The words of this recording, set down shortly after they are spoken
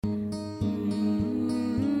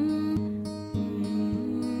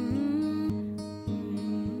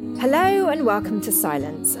Hello and welcome to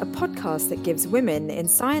Silence, a podcast that gives women in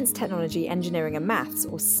science, technology, engineering and maths,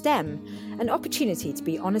 or STEM, an opportunity to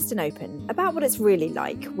be honest and open about what it's really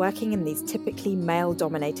like working in these typically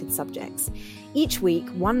male-dominated subjects. Each week,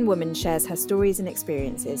 one woman shares her stories and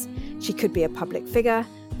experiences. She could be a public figure,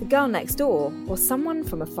 the girl next door, or someone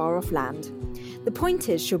from a far-off land. The point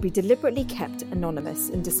is she'll be deliberately kept anonymous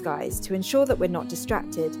and disguised to ensure that we're not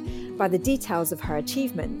distracted by the details of her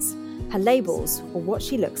achievements, her labels, or what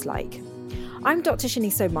she looks like. I'm Dr.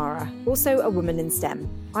 Shanice O'Mara, also a woman in STEM.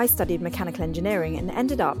 I studied mechanical engineering and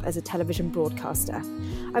ended up as a television broadcaster.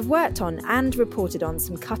 I've worked on and reported on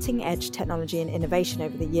some cutting-edge technology and innovation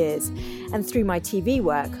over the years, and through my TV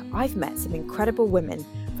work, I've met some incredible women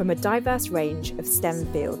from a diverse range of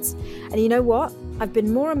STEM fields. And you know what? I've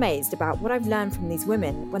been more amazed about what I've learned from these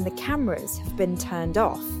women when the cameras have been turned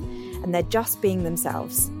off and they're just being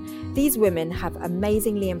themselves. These women have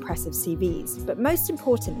amazingly impressive CVs, but most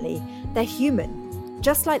importantly, they're human,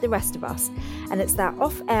 just like the rest of us, and it's that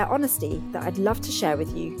off-air honesty that I'd love to share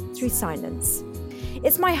with you through Silence.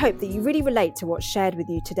 It's my hope that you really relate to what's shared with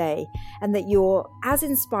you today, and that you're as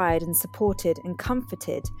inspired and supported and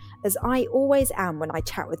comforted as I always am when I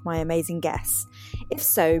chat with my amazing guests. If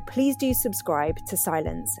so, please do subscribe to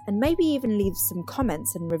Silence, and maybe even leave some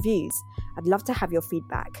comments and reviews. I'd love to have your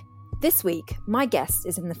feedback. This week, my guest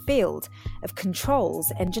is in the field of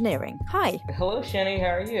controls engineering. Hi. Hello, Shani. How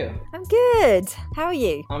are you? I'm good. How are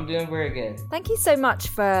you? I'm doing very good. Thank you so much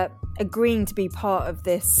for agreeing to be part of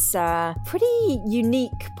this pretty unique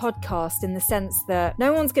podcast in the sense that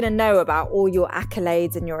no one's going to know about all your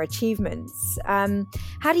accolades and your achievements.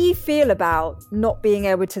 How do you feel about not being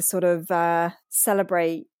able to sort of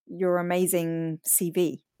celebrate your amazing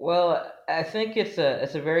CV? Well, I think it's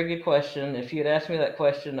a very good question. If you had asked me that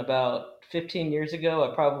question about 15 years ago,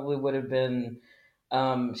 I probably would have been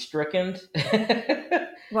stricken.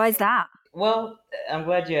 Why is that? Well, I'm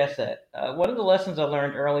glad you asked that. One of the lessons I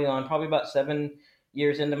learned early on, probably about 7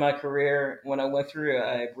 years into my career, when I went through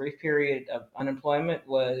a brief period of unemployment,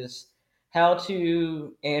 was how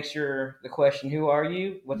to answer the question, who are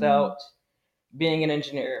you, without being an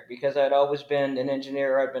engineer, because I'd always been an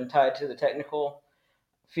engineer. I'd been tied to the technical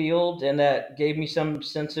field, and that gave me some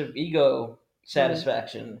sense of ego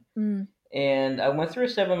satisfaction. And I went through a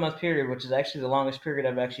 7-month period, which is actually the longest period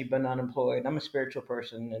I've actually been unemployed. I'm a spiritual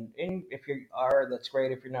person, and if you are, that's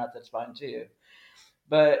great. If you're not, that's fine too.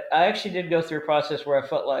 But I actually did go through a process where I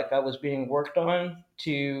felt like I was being worked on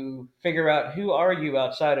to figure out who are you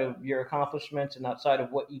outside of your accomplishments and outside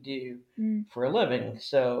of what you do for a living.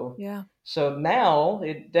 So now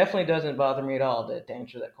it definitely doesn't bother me at all to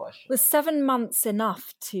answer that question. Was 7 months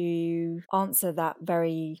enough to answer that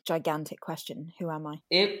very gigantic question? Who am I?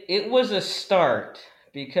 It was a start,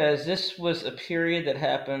 because this was a period that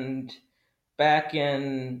happened back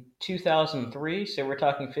in 2003. So we're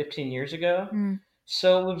talking 15 years ago.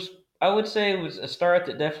 So I would say it was a start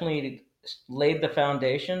that definitely laid the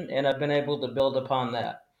foundation, and I've been able to build upon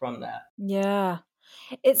that from that. Yeah.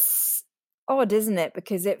 It's odd, isn't it?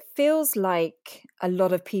 Because it feels like a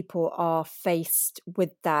lot of people are faced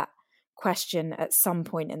with that question at some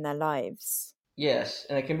point in their lives. Yes,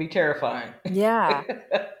 and it can be terrifying. Yeah.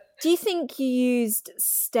 Do you think you used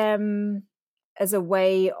STEM as a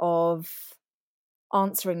way of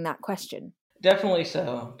answering that question? Definitely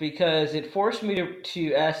so, because it forced me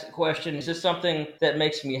to ask the question, is this something that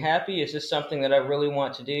makes me happy? Is this something that I really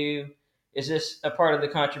want to do? Is this a part of the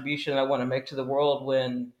contribution I want to make to the world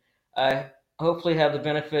when I hopefully have the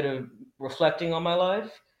benefit of reflecting on my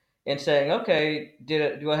life and saying, okay,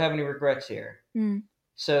 do I have any regrets here?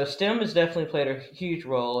 So STEM has definitely played a huge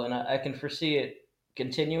role, and I can foresee it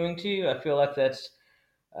continuing to. I feel like that's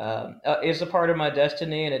is a part of my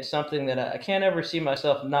destiny, and it's something that I can't ever see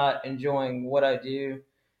myself not enjoying what I do,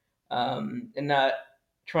 and not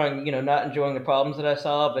not enjoying the problems that I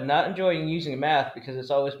solve, but not enjoying using math, because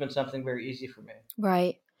it's always been something very easy for me.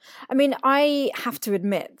 Right. I mean, I have to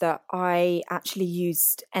admit that I actually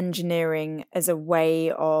used engineering as a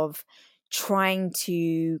way of trying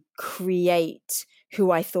to create who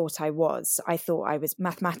I thought I was. I thought I was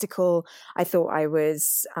mathematical. I thought I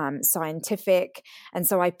was scientific. And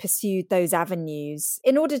so I pursued those avenues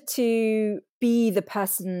in order to be the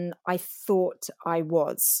person I thought I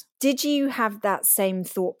was. Did you have that same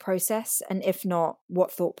thought process? And if not, what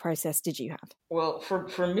thought process did you have? Well,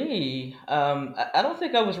 for me, I don't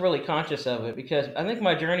think I was really conscious of it, because I think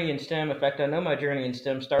my journey in STEM, in fact, I know my journey in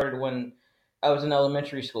STEM started when I was in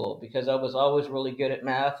elementary school, because I was always really good at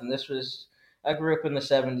math. And I grew up in the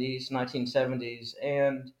 1970s,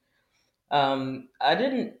 and I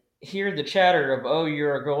didn't hear the chatter of, oh,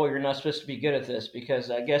 you're a girl, you're not supposed to be good at this, because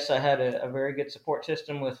I guess I had a very good support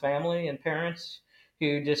system with family and parents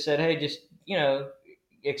who just said, hey, just,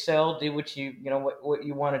 excel, do what you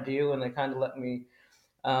want to do. And they kind of let me,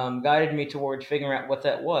 guided me towards figuring out what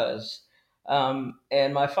that was.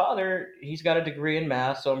 And my father, he's got a degree in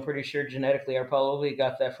math, so I'm pretty sure genetically I probably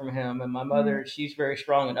got that from him. And my Mm. mother, she's very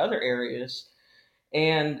strong in other areas,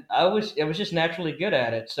 and I was just naturally good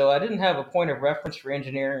at it. So I didn't have a point of reference for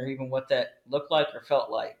engineering or even what that looked like or felt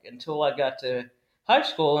like until I got to high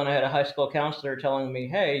school, and I had a high school counselor telling me,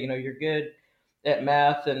 "Hey, you're good at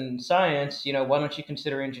math and science. Why don't you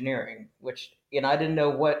consider engineering?" Which, I didn't know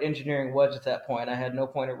what engineering was at that point. I had no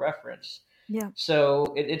point of reference. Yeah.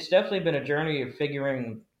 So it's definitely been a journey of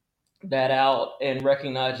figuring that out and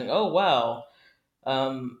recognizing, oh wow,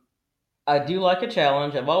 um, I do like a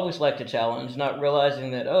challenge. I've always liked a challenge, not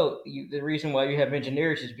realizing that, the reason why you have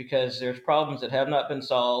engineers is because there's problems that have not been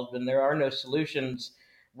solved and there are no solutions,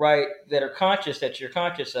 right, that are conscious that you're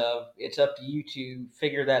conscious of. It's up to you to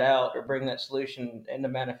figure that out or bring that solution into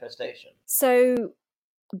manifestation. So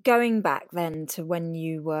going back then to when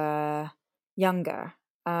you were younger,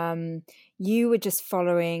 you were just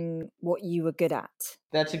following what you were good at.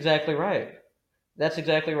 That's exactly right. That's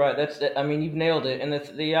exactly right. I mean, you've nailed it. And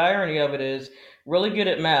the irony of it is, really good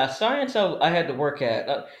at math. Science, I had to work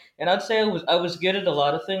at. And I'd say I was good at a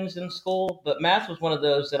lot of things in school, but math was one of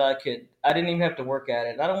those that I didn't even have to work at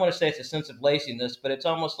it. And I don't want to say it's a sense of laziness, but it's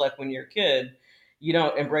almost like when you're a kid, you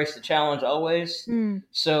don't embrace the challenge always. Mm.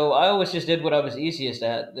 So I always just did what I was easiest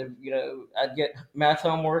at. I'd get math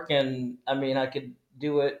homework, and I mean, I could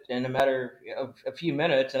do it in a matter of a few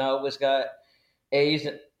minutes, and I always got A's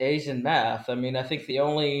A's in math. I mean, I think the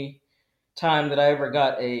only time that I ever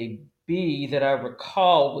got a B that I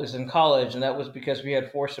recall was in college, and that was because we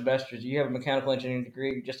had 4 semesters. You have a mechanical engineering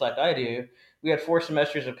degree just like I do. We had 4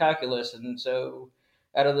 semesters of calculus, and so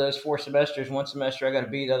out of those 4 semesters, one semester I got a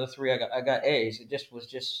B, the other three I got A's. It's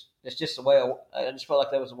just the way I just felt like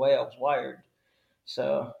that was the way I was wired.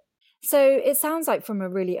 So So it sounds like from a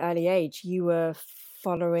really early age, you were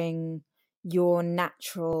following your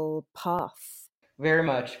natural path. very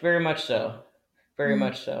much so, very Mm.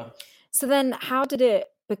 much so. So then how did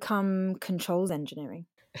it become controls engineering?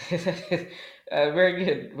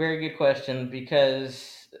 Very good question,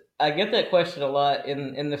 because I get that question a lot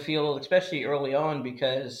in the field, especially early on,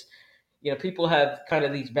 because people have kind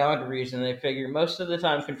of these boundaries, and they figure most of the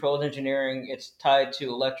time controls engineering, it's tied to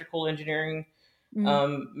electrical engineering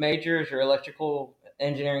Mm. majors or electrical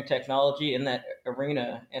engineering technology in that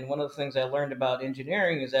arena. And one of the things I learned about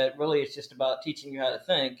engineering is that really it's just about teaching you how to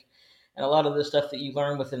think. And a lot of the stuff that you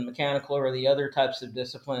learn within mechanical or the other types of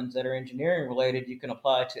disciplines that are engineering related, you can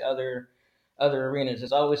apply to other arenas.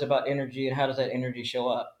 It's always about energy and how does that energy show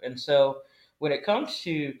up. And so when it comes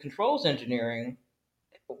to controls engineering,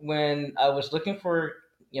 when I was looking for,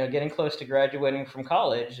 getting close to graduating from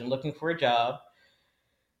college and looking for a job,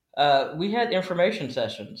 we had information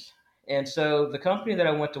sessions. And so the company that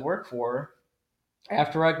I went to work for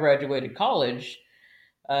after I graduated college,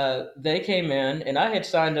 they came in, and I had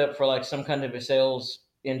signed up for like some kind of a sales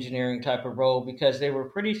engineering type of role because they were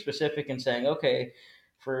pretty specific in saying, okay,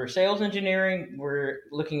 for sales engineering, we're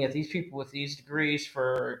looking at these people with these degrees.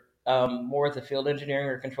 For more of the field engineering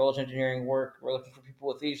or controls engineering work, we're looking for people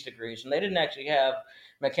with these degrees. And they didn't actually have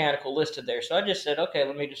mechanical listed there. So I just said, okay,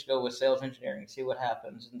 let me just go with sales engineering and see what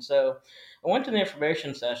happens. And so I went to the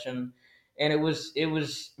information session, and it was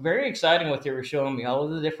very exciting what they were showing me, all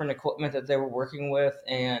of the different equipment that they were working with,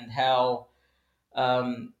 and how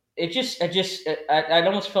I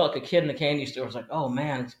almost felt like a kid in the candy store. I was like, oh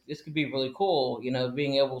man, this could be really cool,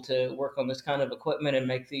 being able to work on this kind of equipment and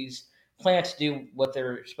make these plants do what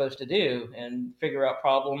they're supposed to do and figure out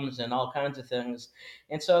problems and all kinds of things.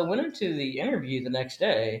 And so I went into the interview the next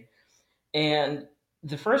day, and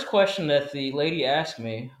the first question that the lady asked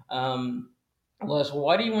me was, well,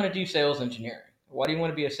 why do you want to do sales engineering? Why do you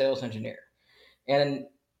want to be a sales engineer? And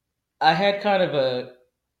I had kind of a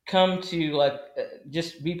come to like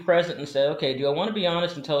just be present and say, okay, do I want to be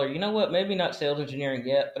honest and tell her, you know what, maybe not sales engineering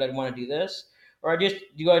yet, but I want to do this, or I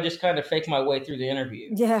just kind of fake my way through the interview,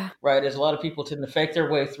 Yeah. right? As a lot of people tend to fake their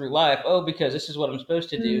way through life. Oh, because this is what I'm supposed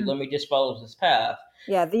to do. Mm. Let me just follow this path.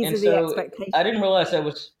 Yeah, these And are the so I expectations. didn't realize that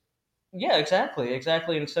was yeah, exactly.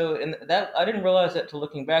 And so, and that I didn't realize that, to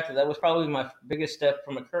looking back, that was probably my biggest step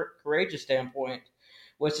from a courageous standpoint,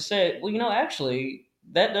 was to say, well, actually,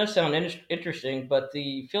 that does sound interesting, but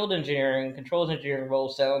the field engineering, controls engineering role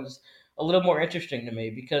sounds a little more interesting to me,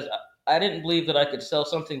 because I didn't believe that I could sell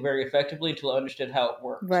something very effectively until I understood how it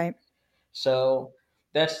worked. Right. So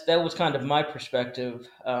that was kind of my perspective,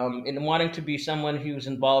 in wanting to be someone who's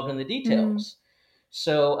involved in the Mm. details.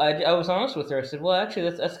 So I was honest with her. I said, well, actually,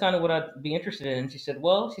 that's kind of what I'd be interested in. And she said,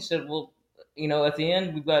 well, at the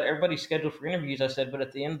end, we've got everybody scheduled for interviews. I said, but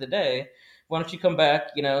at the end of the day, why don't you come back,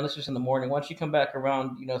 and this was in the morning, why don't you come back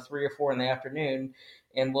around, 3 or 4 in the afternoon,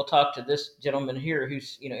 and we'll talk to this gentleman here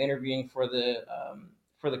who's, interviewing for the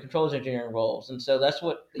controls engineering roles. And so that's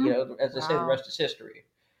what, as I say, the Wow. rest is history.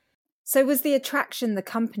 So was the attraction the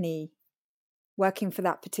company, working for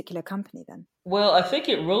that particular company then? Well, I think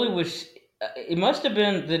it really was. It must have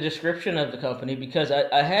been the description of the company, because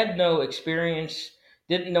I had no experience,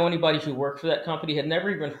 didn't know anybody who worked for that company, had never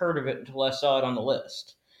even heard of it until I saw it on the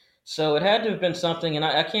list. So it had to have been something, and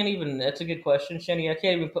I can't even. That's a good question, Shenny. I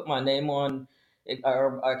can't even put my name on,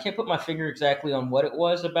 or I can't put my finger exactly on what it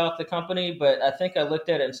was about the company. But I think I looked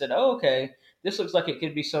at it and said, "Oh, okay, this looks like it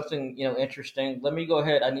could be something interesting. Let me go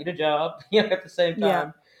ahead. I need a job, at the same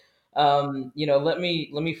Yeah. time." Let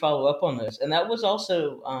me follow up on this. And that was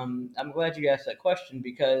also, I'm glad you asked that question,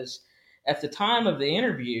 because at the time of the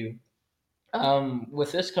interview,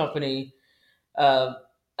 with this company, uh,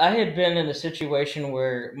 I had been in a situation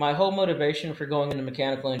where my whole motivation for going into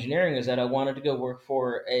mechanical engineering is that I wanted to go work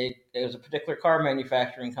for it was a particular car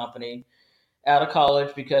manufacturing company out of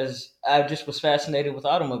college, because I just was fascinated with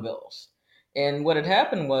automobiles. And what had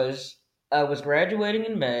happened was, I was graduating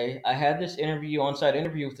in May. I had this on-site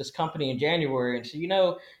interview with this company in January. And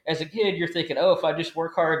so, as a kid, you're thinking, oh, if I just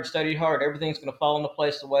work hard and study hard, everything's going to fall into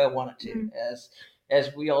place the way I want it to, Mm.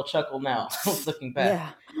 as we all chuckle now, looking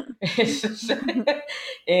back. Yeah.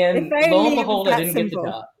 And If lo only and it was behold, I that didn't get the simple.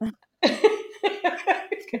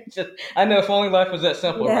 job. I know, if only life was that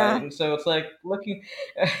simple, Yeah. right? And so it's like looking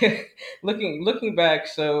back.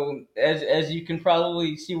 So as you can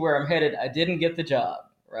probably see where I'm headed, I didn't get the job,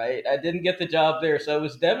 right? I didn't get the job there, so I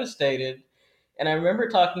was devastated. And I remember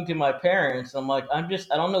talking to my parents. I'm like, I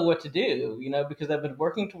don't know what to do, because I've been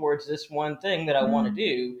working towards this one thing that I want to Mm.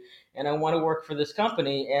 do, and I want to work for this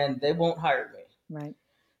company, and they won't hire me. Right.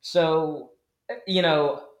 So, you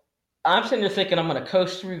know, I'm sitting there thinking I'm going to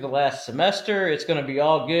coast through the last semester. It's going to be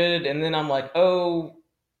all good. And then I'm like, oh,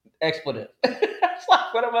 expletive. It's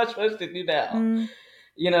like, what am I supposed to do now? Mm.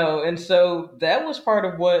 And so that was part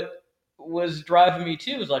of what was driving me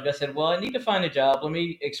too. Is like I said, well, I need to find a job. Let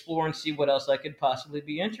me explore and see what else I could possibly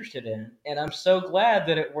be interested in. And I'm so glad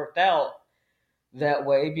that it worked out that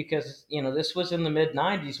way, because this was in the mid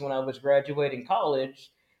 90s when I was graduating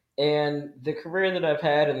college, and the career that I've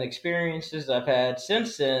had and the experiences I've had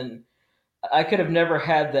since then, I could have never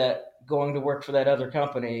had that going to work for that other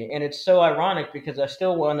company. And it's so ironic, because I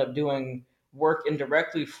still wound up doing work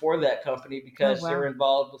indirectly for that company, Oh, because wow. they're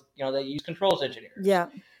involved with, they use controls engineers. Yeah.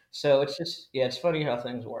 So it's just, yeah, it's funny how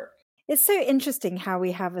things work. It's so interesting how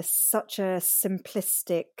we have such a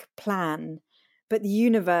simplistic plan, but the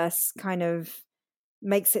universe kind of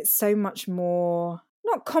makes it so much more,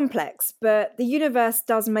 not complex, but the universe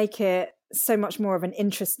does make it so much more of an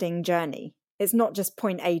interesting journey. It's not just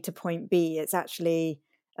point A to point B. It's actually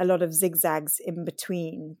a lot of zigzags in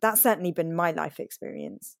between. That's certainly been my life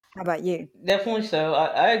experience. How about you? Definitely so.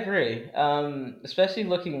 I agree. Especially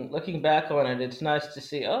looking back on it, it's nice to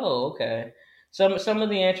see. Oh, okay. Some of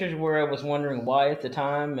the answers where I was wondering why at the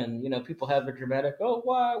time, and people have a dramatic, oh,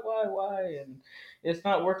 why, and it's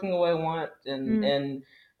not working the way I want, and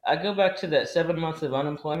I go back to that 7 months of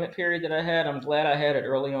unemployment period that I had. I'm glad I had it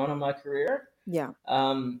early on in my career. Yeah.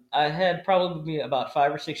 I had probably about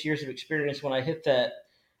 5 or 6 years of experience when I hit that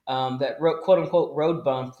quote unquote road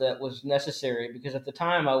bump that was necessary, because at the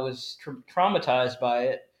time I was traumatized by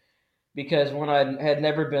it, because when I had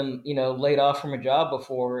never been laid off from a job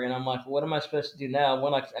before, and I'm like, what am I supposed to do now?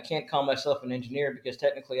 When I can't call myself an engineer, because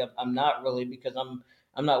technically I'm not really, because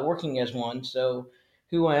I'm not working as one. So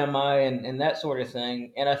who am I, and that sort of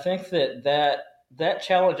thing. And I think that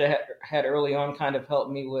challenge I had early on kind of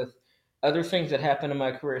helped me with other things that happened in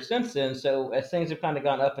my career since then. So as things have kind of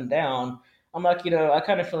gone up and down, I'm like, I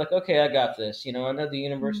kind of feel like, okay, I got this. I know the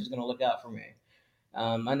universe is going to look out for me.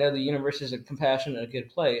 I know the universe is a compassionate and a good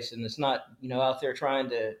place, and it's not, out there trying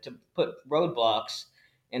to put roadblocks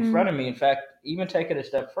in front of me. In fact, even take it a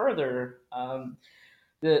step further,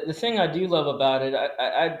 the thing I do love about it,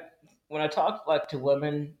 I when I talk like to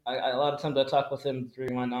women, a lot of times I talk with them through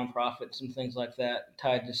my nonprofits and things like that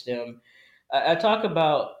tied to STEM. I talk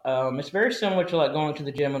about, it's very similar to like going to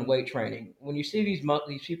the gym and weight training. When you see these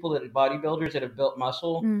people that are bodybuilders that have built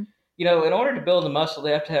muscle, in order to build the muscle,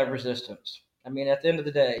 they have to have resistance. I mean, at the end of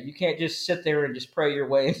the day, you can't just sit there and just pray your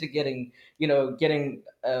way into getting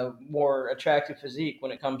a more attractive physique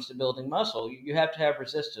when it comes to building muscle. You have to have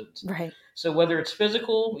resistance. Right. So whether it's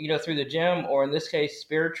physical, through the gym, or in this case,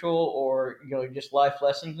 spiritual, or just life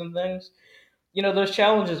lessons and things, those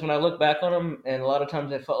challenges, when I look back on them, and a lot of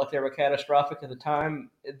times I felt like they were catastrophic at the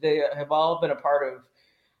time, they have all been a part of,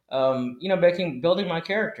 building my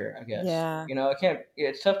character, I guess. Yeah. I can't,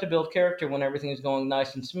 it's tough to build character when everything is going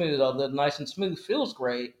nice and smooth, although nice and smooth feels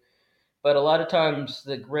great. But a lot of times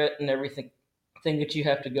the grit and everything thing that you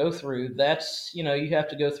have to go through, that's, you have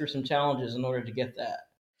to go through some challenges in order to get that.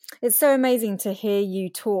 It's so amazing to hear you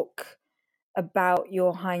talk about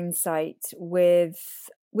your hindsight with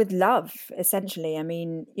love, essentially. I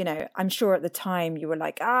mean, I'm sure at the time you were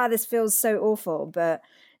like, this feels so awful, but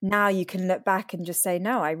now you can look back and just say,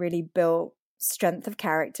 no, I really built strength of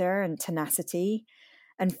character and tenacity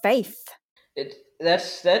and faith.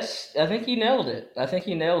 That's I think you nailed it. I think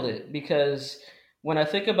you nailed it, because when I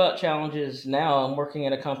think about challenges now, I'm working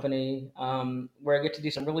at a company where I get to do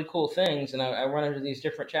some really cool things, and I run into these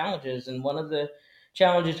different challenges. And one of the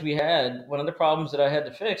challenges we had, one of the problems that I had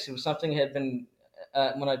to fix, it was something that had been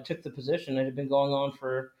when I took the position, it had been going on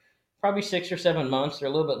for probably 6 or 7 months or a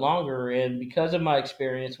little bit longer. And because of my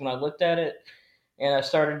experience, when I looked at it and I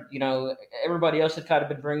started, everybody else had kind of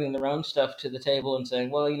been bringing their own stuff to the table and saying,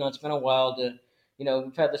 well, it's been a while to,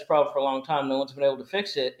 we've had this problem for a long time. No one's been able to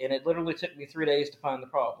fix it. And it literally took me 3 days to find the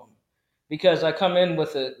problem, because I come in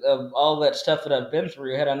with of all that stuff that I've been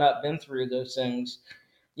through. Had I not been through those things,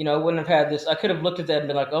 I wouldn't have had this. I could have looked at that and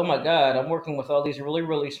been like, oh my God, I'm working with all these really,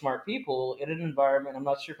 really smart people in an environment. I'm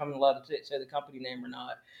not sure if I'm allowed to say the company name or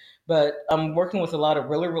not, but I'm working with a lot of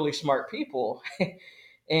really, really smart people.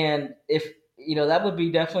 And if, that would be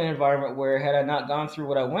definitely an environment where, had I not gone through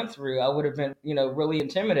what I went through, I would have been, really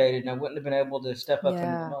intimidated, and I wouldn't have been able to step up into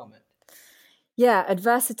the moment. Yeah,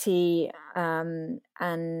 adversity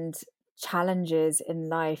and challenges in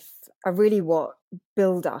life are really what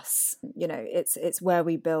build us. It's where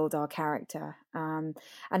we build our character, and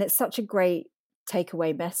it's such a great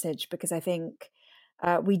takeaway message, because I think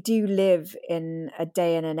we do live in a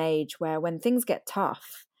day and an age where, when things get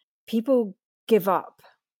tough, people give up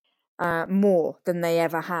more than they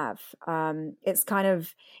ever have. It's kind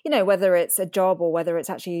of, whether it's a job or whether it's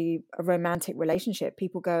actually a romantic relationship,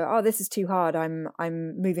 people go, oh, this is too hard. I'm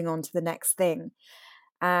moving on to the next thing.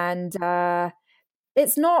 And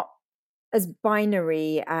it's not as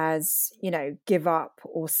binary as, give up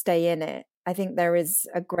or stay in it. I think there is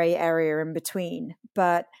a gray area in between,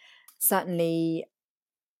 but certainly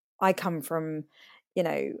I come from,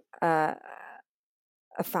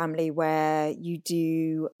 a family where you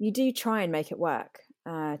do try and make it work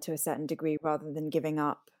to a certain degree, rather than giving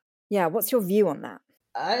up. Yeah, what's your view on that?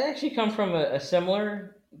 I actually come from a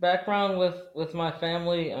similar background with my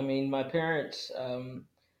family. I mean, my parents,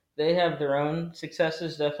 they have their own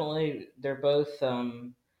successes. Definitely, they're both,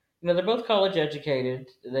 they're both college educated.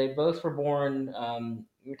 They both were born.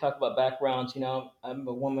 We talk about backgrounds. I'm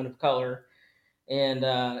a woman of color, and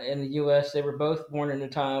in the U.S., they were both born in a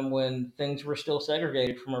time when things were still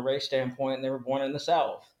segregated from a race standpoint, and they were born in the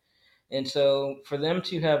South. And so for them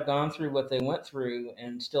to have gone through what they went through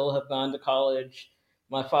and still have gone to college,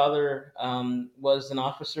 my father was an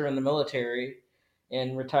officer in the military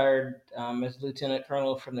and retired as lieutenant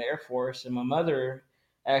colonel from the Air Force, and my mother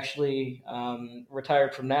actually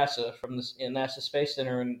retired from NASA, from the NASA Space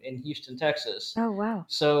Center in Houston, Texas. Oh, wow.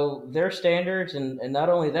 So their standards, and not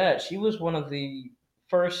only that, she was one of the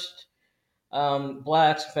first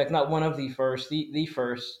blacks, in fact, not one of the first, the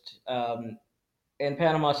first, in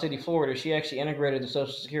Panama City, Florida. She actually integrated the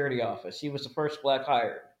Social Security office. She was the first black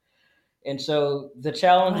hired. And so the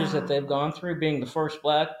challenges that they've gone through, being the first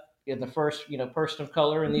black and the first, person of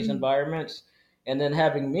color in these environments, and then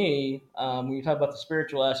having me, when you talk about the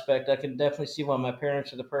spiritual aspect, I can definitely see why my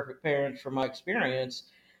parents are the perfect parents for my experience.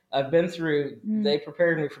 I've been through. They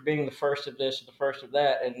prepared me for being the first of this or the first of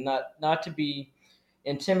that, and not to be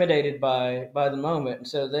intimidated by the moment. And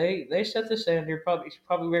so they set the standard,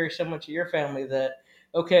 probably very similar to your family, that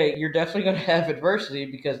okay, you're definitely going to have adversity,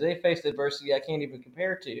 because they faced adversity I can't even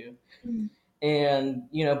compare to. And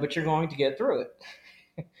but you're going to get through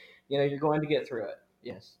it. You're going to get through it.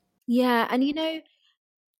 Yes. Yeah, and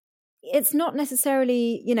it's not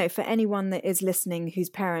necessarily, for anyone that is listening whose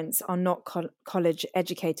parents are not college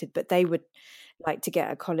educated, but they would like to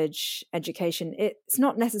get a college education, it's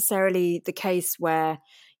not necessarily the case where,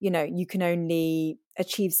 you can only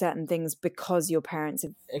achieve certain things because your parents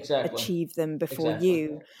have Exactly. achieved them before Exactly.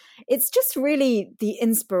 you. It's just really the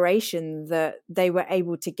inspiration that they were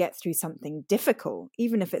able to get through something difficult,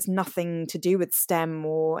 even if it's nothing to do with STEM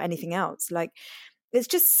or anything else. Like, it's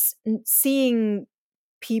just seeing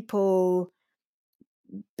people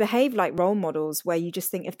behave like role models where you just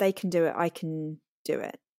think, if they can do it, I can do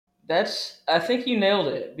it. I think you nailed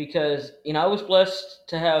it, because, I was blessed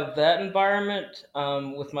to have that environment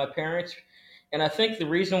with my parents. And I think the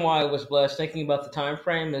reason why I was blessed, thinking about the time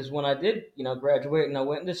frame, is when I did, graduate and I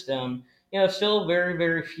went into STEM, still very,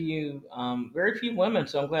 very few women.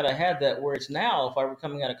 So I'm glad I had that. Whereas now, if I were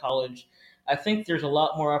coming out of college, I think there's a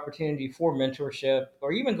lot more opportunity for mentorship,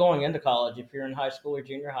 or even going into college if you're in high school or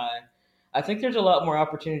junior high. I think there's a lot more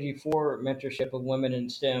opportunity for mentorship of women in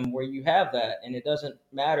STEM where you have that, and it doesn't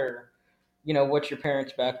matter, what your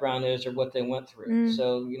parents' background is or what they went through.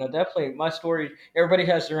 So, definitely my story, everybody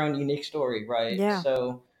has their own unique story, right? Yeah.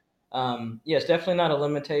 So, yeah, it's definitely not a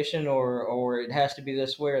limitation, or it has to be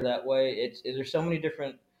this way or that way. There's so many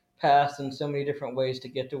different paths and so many different ways to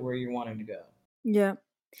get to where you're wanting to go. Yeah.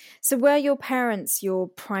 So were your parents your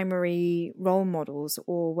primary role models,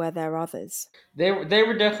 or were there others? They were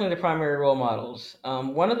definitely the primary role models.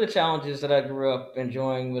 One of the challenges that I grew up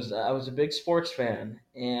enjoying was I was a big sports fan,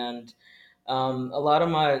 and a lot of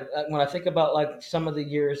when I think about like some of the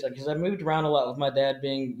years, because I moved around a lot with my dad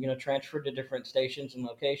being transferred to different stations and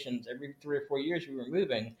locations every 3 or 4 years we were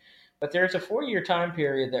moving, but there's a 4-year time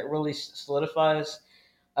period that really solidifies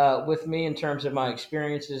with me in terms of my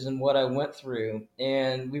experiences and what I went through.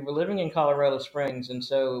 And we were living in Colorado Springs. And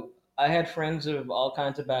so I had friends of all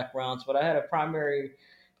kinds of backgrounds, but I had a primary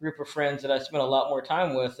group of friends that I spent a lot more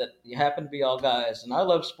time with that happened to be all guys. And I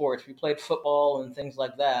love sports. We played football and things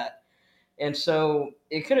like that. And so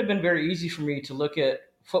it could have been very easy for me to look at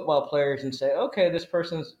football players and say, okay, this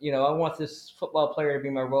person's, I want this football player to be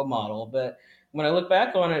my role model. But when I look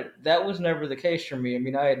back on it, that was never the case for me. I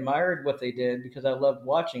mean, I admired what they did because I loved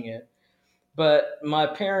watching it. But my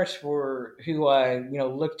parents were who I,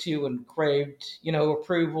 looked to and craved,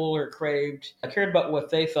 approval, or craved. I cared about what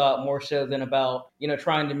they thought more so than about,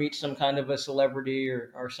 trying to meet some kind of a celebrity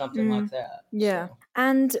or something like that. Yeah. So.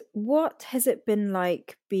 And what has it been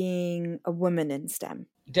like being a woman in STEM?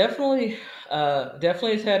 Definitely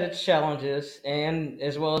has had its challenges and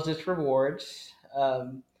as well as its rewards.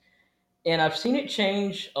 And I've seen it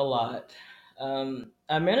change a lot. I'm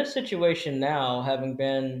in a situation now, having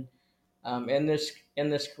been in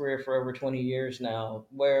this career for over 20 years now,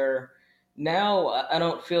 where now I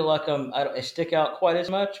don't feel like I stick out quite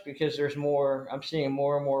as much, because there's more. I'm seeing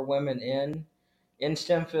more and more women in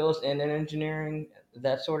STEM fields and in engineering,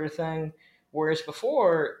 that sort of thing. Whereas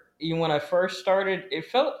before, when I first started, it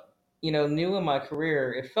felt, new in my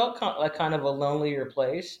career. It felt like kind of a lonelier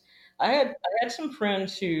place. I had some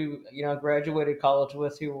friends who, graduated college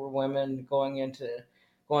with, who were women going into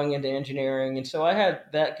engineering, and so I had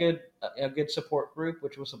that a good support group,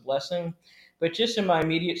 which was a blessing. But just in my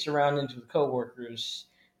immediate surroundings with coworkers,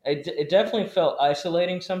 it definitely felt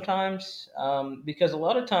isolating sometimes, because a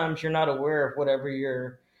lot of times you're not aware of whatever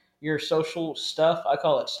your social stuff. I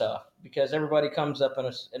call it stuff because everybody comes up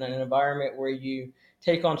in an environment where you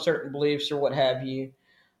take on certain beliefs or what have you,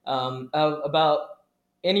 about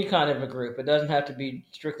any kind of a group. It doesn't have to be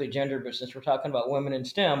strictly gender, but since we're talking about women in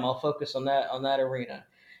STEM, I'll focus on that arena.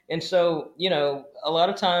 And so, a lot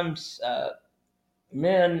of times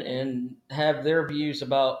men and have their views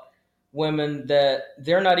about women that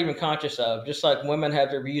they're not even conscious of, just like women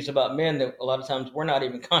have their views about men that a lot of times we're not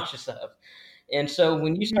even conscious of. And so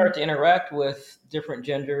when you start to interact with different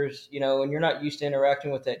genders, and you're not used to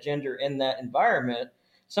interacting with that gender in that environment,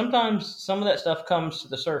 sometimes some of that stuff comes to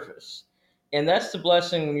the surface. And that's the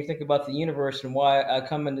blessing when you think about the universe, and why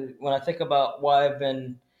when I think about why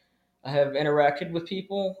I have interacted with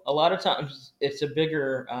people. A lot of times there's a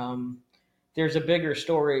bigger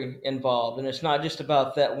story involved, and it's not just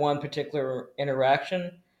about that one particular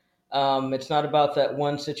interaction. It's not about that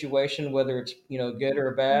one situation, whether it's good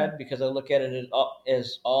or bad, because I look at it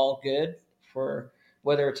as all good, for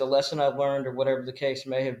whether it's a lesson I've learned or whatever the case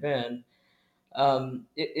may have been.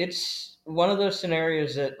 It's one of those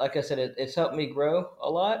scenarios that, like I said, it's helped me grow a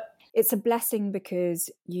lot. It's a blessing because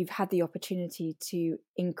you've had the opportunity to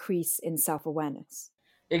increase in self-awareness.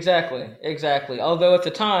 Exactly. Although at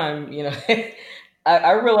the time,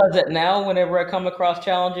 I realize that now whenever I come across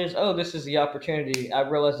challenges, oh, this is the opportunity. I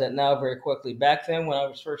realize that now very quickly. Back then, when I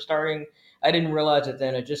was first starting, I didn't realize it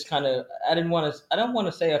then. It just kind of, I don't want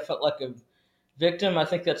to say I felt like a victim. I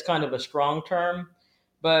think that's kind of a strong term,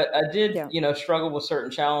 But I did, Yeah. struggle with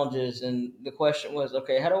certain challenges, and the question was,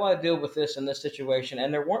 okay, how do I deal with this in this situation?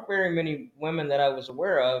 And there weren't very many women that I was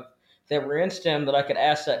aware of that were in STEM that I could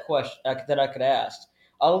ask that question, that I could ask.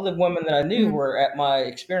 All of the women that I knew Mm, were at my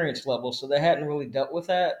experience level, so they hadn't really dealt with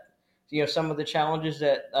that. Some of the challenges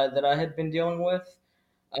that I had been dealing with,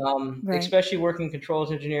 right. especially working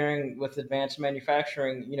controls engineering with advanced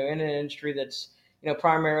manufacturing, in an industry that's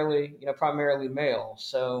primarily male.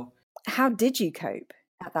 So, How did you cope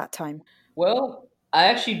at that time? well, I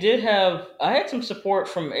had some support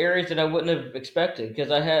from areas that I wouldn't have expected,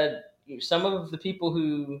 because I had some of the people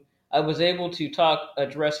who I was able to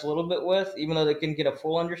address a little bit with, even though they couldn't get a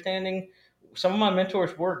full understanding. Some of my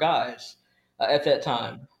mentors were guys at that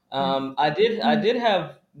time. Right. I Mm, did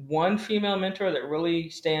have one female mentor that really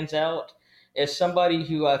stands out as somebody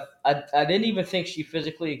who I didn't even think she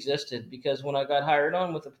physically existed, because when I got hired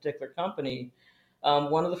on with a particular company,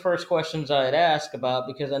 one of the first questions I had asked about,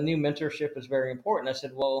 because I knew mentorship was very important, I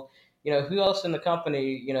said, well, who else in the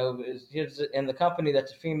company, is in the company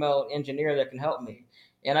that's a female engineer that can help me?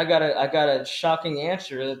 And I got a shocking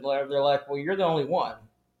answer. They're like, well, you're the only one.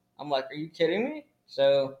 I'm like, are you kidding me?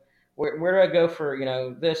 So where do I go for,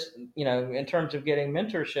 this, in terms of getting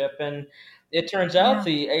mentorship? And it turns out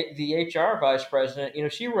yeah. the HR vice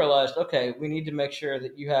president, she realized, okay, we need to make sure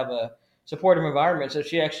that you have a supportive environment. So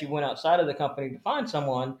she actually went outside of the company to find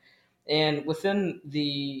someone, and within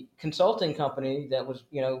the consulting company that was,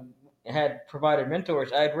 had provided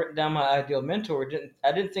mentors, I had written down my ideal mentor.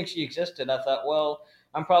 I didn't think she existed. I thought, well,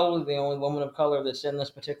 I'm probably the only woman of color that's in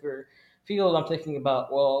this particular field. I'm thinking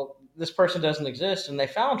about, well, this person doesn't exist, and they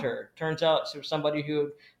found her. Turns out she was somebody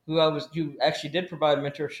who actually did provide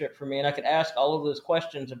mentorship for me, and I could ask all of those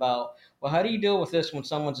questions about, well, how do you deal with this when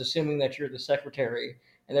someone's assuming that you're the secretary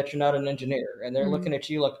and that you're not an engineer, and they're looking Mm, at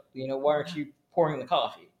you like, why aren't you pouring the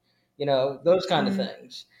coffee? Those kind of mm,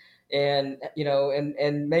 things. And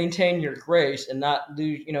and maintain your grace, and not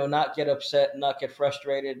lose, not get upset and not get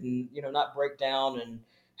frustrated, and not break down. And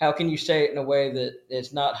how can you say it in a way that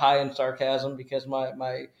is not high in sarcasm, because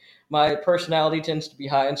my personality tends to be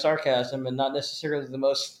high in sarcasm, and not necessarily the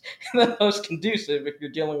most the most conducive if you're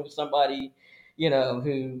dealing with somebody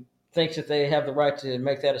who thinks that they have the right to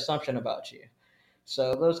make that assumption about you.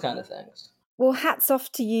 So those kind of things. well, hats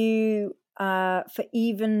off to you for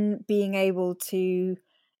even being able to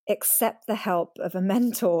accept the help of a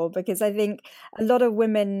mentor, because I think a lot of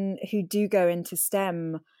women who do go into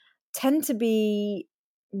STEM tend to be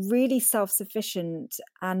really self sufficient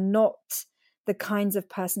and not the kinds of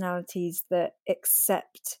personalities that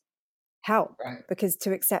accept help, Right. because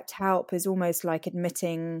to accept help is almost like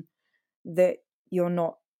admitting that you're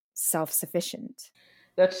not self sufficient.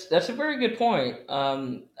 That's a very good point.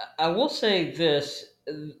 I will say this: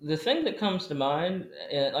 the thing that comes to mind,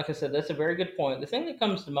 and like I said, that's a very good point. The thing that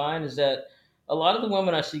comes to mind is that a lot of the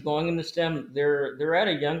women I see going into STEM, they're at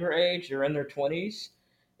a younger age, they're in their 20s,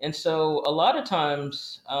 and so a lot of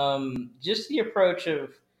times, just the approach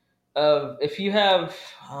of if you have,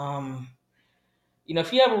 um,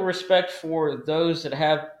 if you have a respect for those that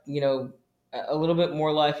have, a little bit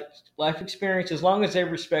more life experience, as long as they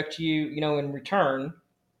respect you, in return,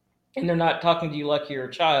 and they're not talking to you like you're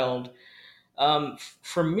a child.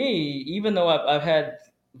 For me, even though I've had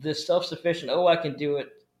this self-sufficient, oh, I can do it,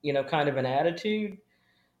 kind of an attitude,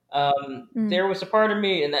 Mm, there was a part of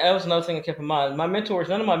me, and that was another thing I kept in mind.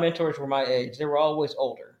 None of my mentors were my age. They were always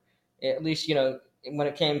older, at least, when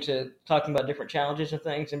it came to talking about different challenges and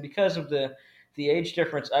things. And because of the age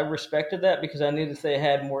difference, I respected that, because I knew that they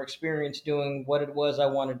had more experience doing what it was I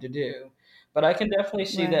wanted to do. But I can definitely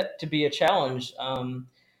see right. that to be a challenge.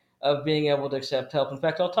 Of being able to accept help. In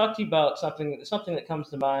fact, I'll talk to you about something that comes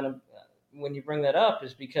to mind when you bring that up,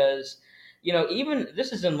 is because even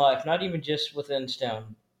this is in life, not even just within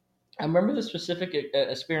STEM. I remember the specific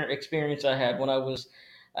experience I had when I was.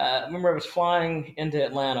 I remember I was flying into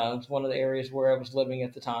Atlanta. It was one of the areas where I was living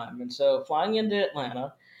at the time, and so flying into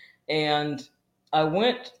Atlanta, and I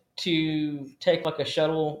went to take like a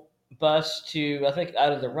shuttle bus to, I think,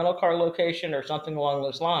 out of the rental car location or something along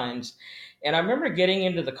those lines. And I remember getting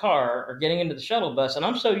into the car, or getting into the shuttle bus, and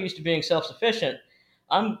I'm so used to being self sufficient.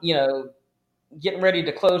 I'm, getting ready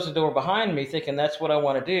to close the door behind me, thinking that's what I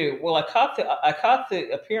want to do. Well, I caught the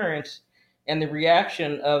appearance and the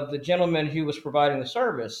reaction of the gentleman who was providing the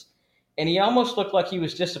service, and he almost looked like he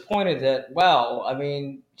was disappointed that, wow, I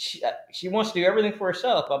mean, she wants to do everything for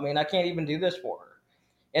herself. I mean, I can't even do this for her.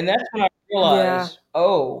 And that's when I Yeah. realized,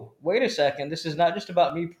 oh, wait a second, this is not just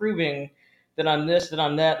about me proving that I'm this, that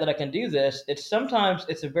I'm that I can do this. It's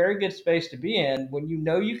a very good space to be in when you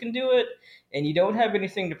know you can do it, and you don't have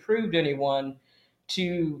anything to prove to anyone,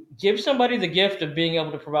 to give somebody the gift of being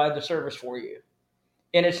able to provide the service for you.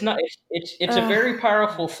 And it's not it's a Uh, very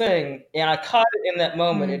powerful thing, and I caught it in that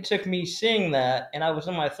moment. mm, It took me seeing that, and I was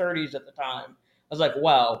in my 30s at the time. I was like,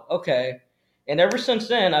 wow, okay. And ever since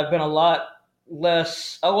then, I've been a lot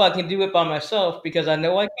less, oh, I can do it by myself because I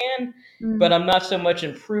know I can, but mm, I'm not so much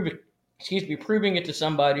improving, excuse me, proving it to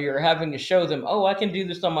somebody or having to show them, oh, I can do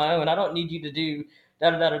this on my own. I don't need you to do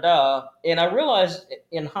da da da da da. And I realized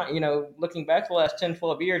looking back the last 10,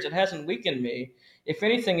 12 years, it hasn't weakened me. If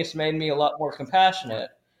anything, it's made me a lot more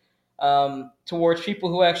compassionate towards people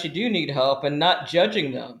who actually do need help and not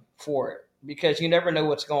judging them for it because you never know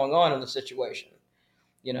what's going on in the situation,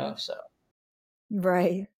 so.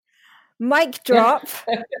 right. Mic drop.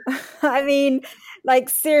 I mean, like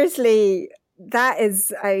seriously,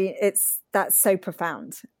 that's so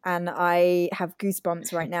profound. And I have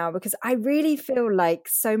goosebumps right now because I really feel like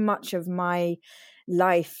so much of my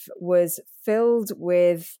life was filled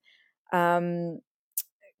with um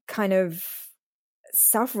kind of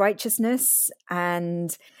self-righteousness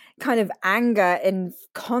and kind of anger and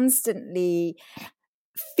constantly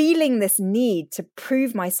feeling this need to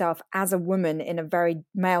prove myself as a woman in a very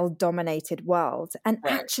male dominated world. And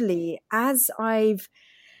Right, actually, as I've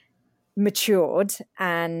matured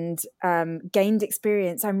and gained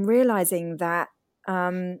experience, I'm realizing that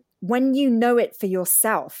when you know it for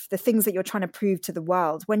yourself, the things that you're trying to prove to the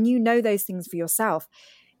world, when you know those things for yourself,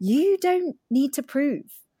 you don't need to prove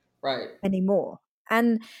right. anymore.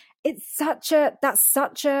 And that's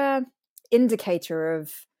such a indicator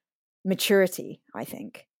of maturity, I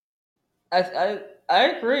think. I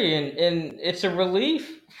agree, and it's a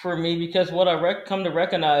relief for me because what I come to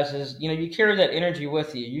recognize is you carry that energy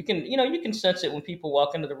with you. You can sense it when people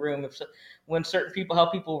walk into the room, when certain people how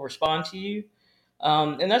people respond to you.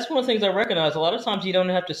 And that's one of the things I recognize. A lot of times you don't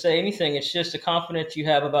have to say anything. It's just the confidence you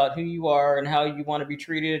have about who you are and how you want to be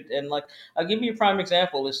treated. And like, I'll give you a prime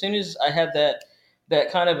example. As soon as I had that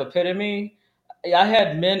kind of epitome, I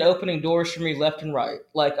had men opening doors for me left and right.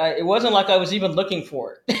 Like it wasn't like I was even looking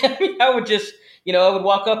for it. I mean, I would just, I would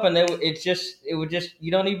walk up and it would just, I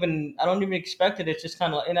don't even expect it. It's just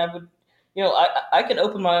kind of, and I would, I can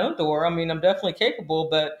open my own door. I mean, I'm definitely capable,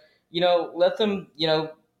 but let them,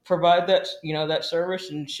 provide that service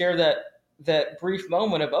and share that brief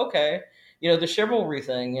moment of, okay, the chivalry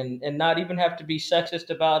thing, and not even have to be sexist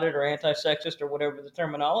about it or anti-sexist or whatever the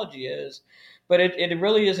terminology is, but it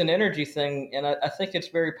really is an energy thing, and I think it's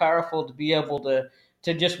very powerful to be able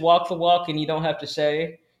to just walk the walk and you don't have to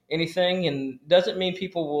say anything, and doesn't mean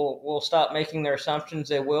people will stop making their assumptions.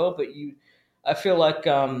 They will, but I feel like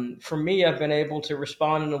for me, I've been able to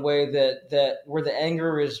respond in a way that where the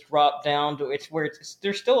anger is dropped down to it's where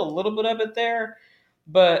there's still a little bit of it there,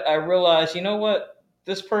 but I realize, you know what,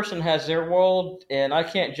 this person has their world, and I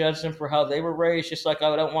can't judge them for how they were raised. Just like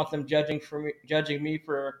I don't want them judging me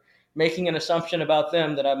for making an assumption about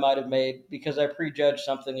them that I might have made because I prejudged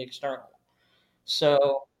something external.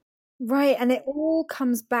 So Right. And it all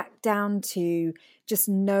comes back down to just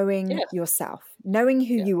knowing yeah, yourself, knowing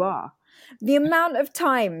who yeah, you are. The amount of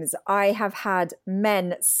times I have had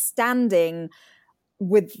men standing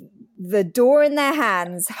with the door in their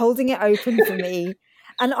hands, holding it open for me,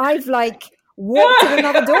 and I've like walked to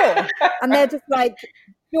another door, and they're just like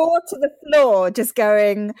jaw to the floor, just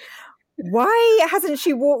going, why hasn't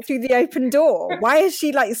she walked through the open door? Why has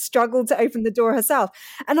she like struggled to open the door herself?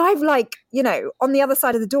 And I've like, on the other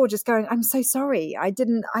side of the door just going, I'm so sorry. yeah, I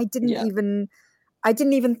didn't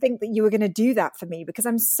even think that you were going to do that for me because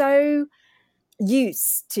I'm so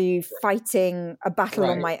used to fighting a battle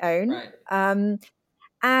on right, my own. right,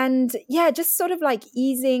 And yeah, just sort of like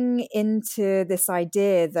easing into this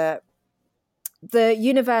idea that the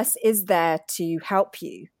universe is there to help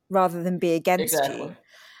you rather than be against exactly, you.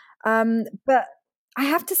 But I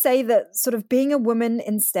have to say that sort of being a woman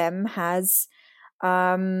in STEM has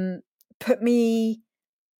put me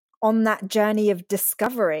on that journey of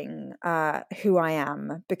discovering who I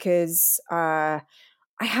am because I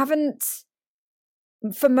haven't,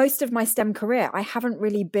 for most of my STEM career, I haven't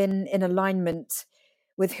really been in alignment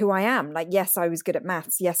with who I am. Like, yes, I was good at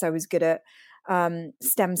maths. Yes, I was good at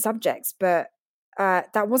STEM subjects, but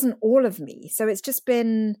that wasn't all of me. So it's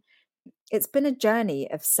been a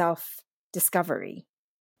journey of self discovery.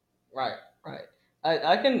 right, right.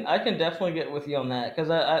 I can definitely get with you on that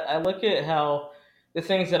because I look at how the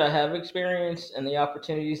things that I have experienced and the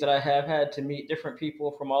opportunities that I have had to meet different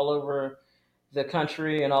people from all over the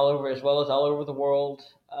country and all over as well as all over the world.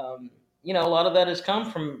 A lot of that has come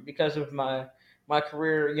from because of my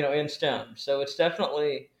career, in STEM. So it's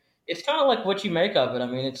kind of like what you make of it. I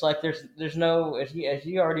mean, it's like there's no as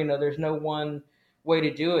you already know, there's no one way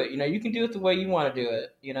to do it. You can do it the way you want to do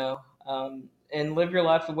it, and live your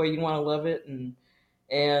life the way you want to live it,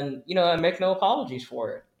 and make no apologies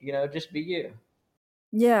for it. Just be you.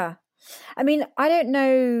 Yeah. I mean, I don't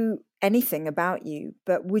know anything about you,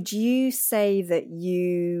 but would you say that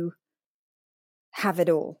you have it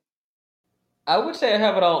all? I would say I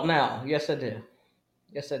have it all now. Yes, I do.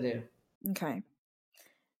 Yes, I do. Okay.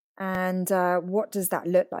 And what does that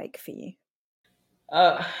look like for you?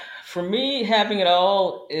 Uh, for me, having it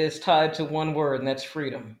all is tied to one word, and that's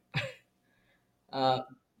freedom. Uh,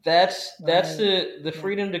 that's Right. the Yeah.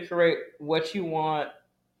 freedom to create what you want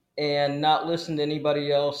and not listen to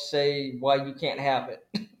anybody else say why you can't have it.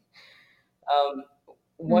 Um,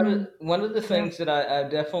 Mm, one of the yeah. things that I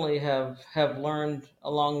definitely have learned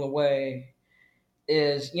along the way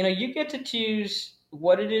is you get to choose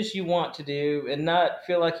what it is you want to do and not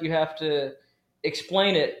feel like you have to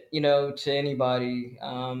explain it to anybody,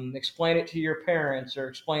 explain it to your parents or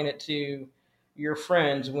explain it to your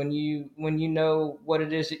friends when you know what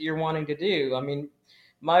it is that you're wanting to do. I mean,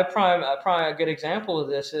 my prime a good example of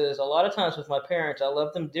this is a lot of times with my parents. I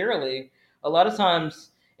love them dearly. A lot of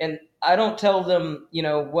times, and I don't tell them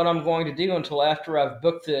what I'm going to do until after I've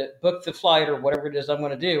booked the flight or whatever it is I'm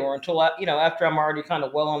going to do, or until after I'm already kind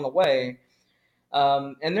of well on the way.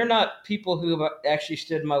 And they're not people who have actually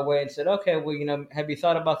stood in my way and said, okay, well, have you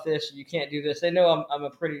thought about this? You can't do this. They know I'm a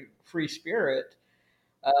pretty free spirit.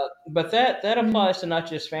 But that Mm, applies to not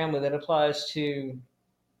just family. That applies to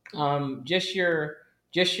um, just your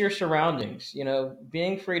just your surroundings.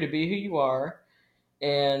 Being free to be who you are,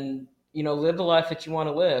 and live the life that you want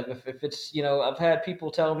to live. If it's I've had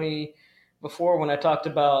people tell me before when I talked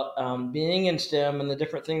about being in STEM and the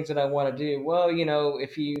different things that I want to do. Well,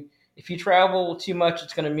 if you travel too much,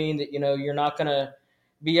 it's going to mean that you're not going to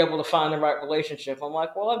be able to find the right relationship. I'm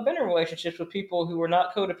like, well, I've been in relationships with people who are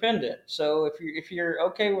not codependent. So if you're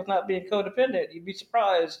okay with not being codependent, you'd be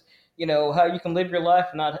surprised, how you can live your life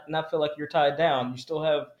and not feel like you're tied down. You still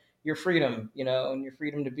have your freedom, and your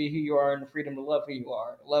freedom to be who you are, and the freedom to love who you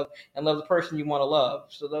are, love the person you want to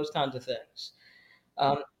love. So those kinds of things.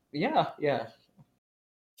 Yeah, yeah.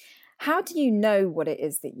 how do you know what it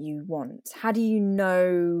is that you want? How do you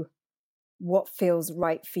know what feels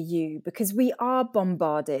right for you? Because we are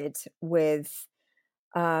bombarded with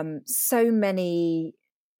so many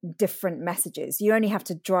different messages. You only have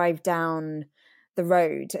to drive down the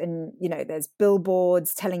road and there's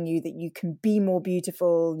billboards telling you that you can be more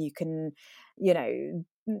beautiful, you can, you know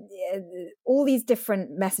all these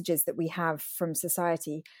different messages that we have from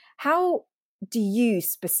society. How do you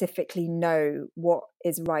specifically know what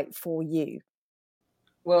is right for you?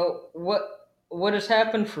 Well, what has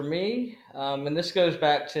happened for me, and this goes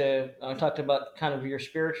back to I talked about kind of your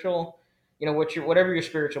spiritual, whatever your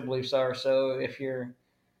spiritual beliefs are. So if you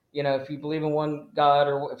believe in one God,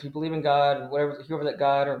 or if you believe in God, whatever, whoever that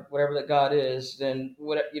God or whatever that God is, then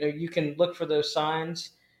you can look for those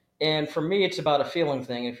signs. And for me, it's about a feeling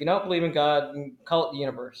thing. If you don't believe in God, you call it the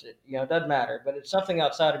universe. It doesn't matter, but it's something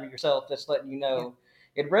outside of yourself that's letting you Yeah. know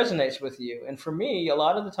it resonates with you. And for me, a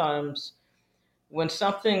lot of the times when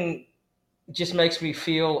something just makes me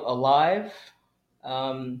feel alive,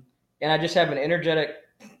 um, and I just have an energetic,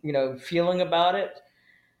 feeling about it,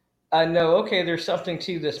 I know, okay, there's something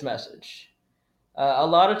to this message. A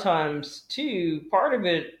lot of times, too, part of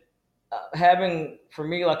it, having for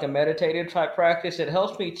me like a meditative type practice, it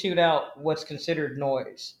helps me tune out what's considered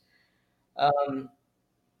noise. Um,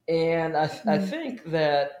 and I Mm, think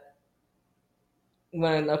that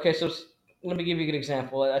okay, so let me give you a good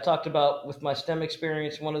example. I talked about with my STEM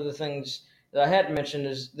experience, one of the things that I hadn't mentioned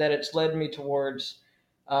is that it's led me towards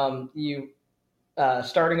you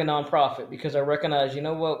starting a nonprofit because I recognize,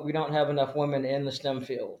 what, we don't have enough women in the STEM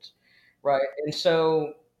fields, right? And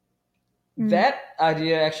so mm, that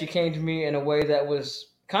idea actually came to me in a way that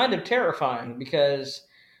was kind of terrifying because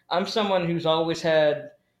I'm someone who's always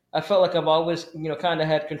had, I felt like I've always, kind of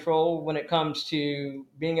had control when it comes to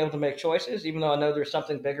being able to make choices, even though I know there's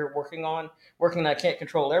something bigger working and I can't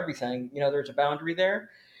control everything. There's a boundary there.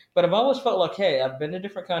 But I've always felt like, hey, I've been to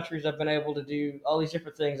different countries. I've been able to do all these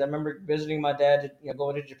different things. I remember visiting my dad,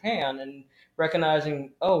 going to Japan and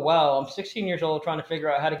recognizing, oh, wow, I'm 16 years old trying to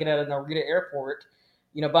figure out how to get out of Narita airport,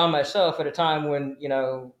 by myself at a time when,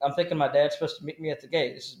 I'm thinking my dad's supposed to meet me at the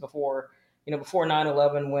gate. This is before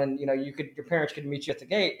 9/11, when, your parents could meet you at the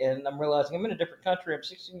gate. And I'm realizing I'm in a different country. I'm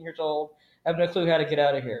 16 years old. I have no clue how to get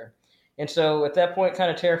out of here. And so at that point,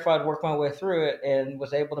 kind of terrified, worked my way through it and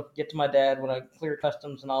was able to get to my dad when I cleared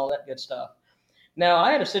customs and all that good stuff. Now,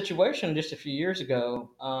 I had a situation just a few years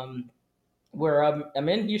ago, where I'm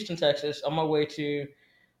in Houston, Texas, on my way to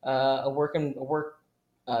a work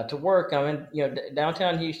to work. I'm in,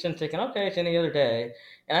 downtown Houston, thinking, okay, it's any other day,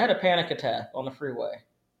 and I had a panic attack on the freeway.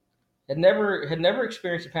 Had never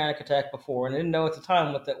experienced a panic attack before, and didn't know at the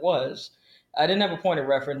time what that was. I didn't have a point of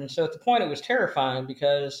reference, and so at the point it was terrifying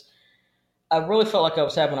because I really felt like I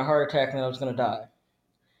was having a heart attack and I was going to die.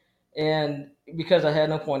 And because I had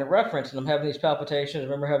no point of reference, and I'm having these palpitations, I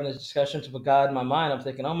remember having these discussions with God in my mind. I'm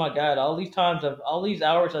thinking, oh my God, all these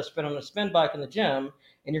hours I spent on a spin bike in the gym,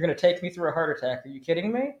 and you're going to take me through a heart attack? Are you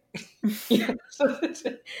kidding me? Yeah, so it's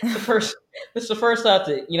the first. It's the first thought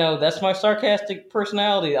that that's my sarcastic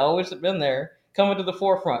personality. I always have been there, coming to the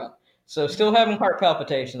forefront. So still having heart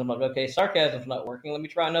palpitations. I'm like, okay, sarcasm's not working. Let me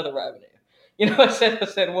try another avenue. I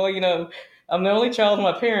said, well, I'm the only child of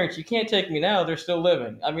my parents. You can't take me now. They're still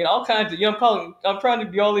living. I mean, all kinds of. I'm trying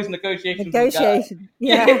to do all these negotiations with God. Negotiation.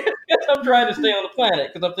 Yeah, Yeah. I'm trying to stay on the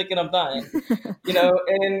planet because I'm thinking I'm dying.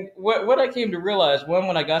 And what I came to realize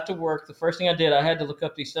when I got to work, the first thing I did, I had to look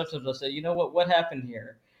up these symptoms. I said, what happened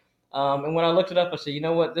here? And when I looked it up, I said,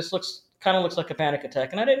 this looks like a panic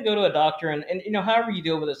attack. And I didn't go to a doctor, and however you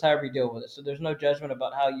deal with this, however you deal with it. So there's no judgment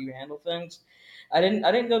about how you handle things. I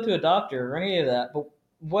didn't go to a doctor or any of that. But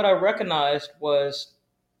what I recognized was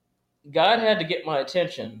God had to get my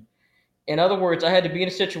attention. In other words, I had to be in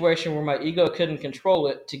a situation where my ego couldn't control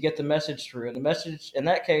it to get the message through. And the message in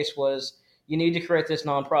that case was, you need to create this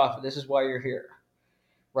nonprofit. This is why you're here,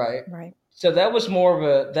 right? Right. So that was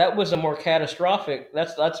a more catastrophic.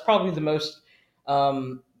 That's probably the most I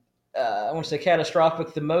want to say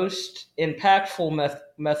catastrophic, the most impactful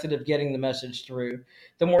method of getting the message through.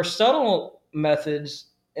 The more subtle methods,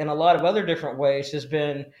 in a lot of other different ways, has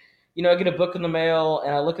been, I get a book in the mail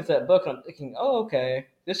and I look at that book and I'm thinking, oh, okay,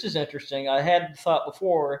 this is interesting. I had thought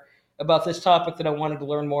before about this topic that I wanted to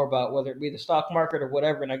learn more about, whether it be the stock market or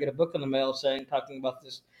whatever, and I get a book in the mail talking about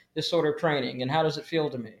this sort of training and how does it feel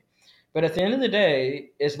to me. But at the end of the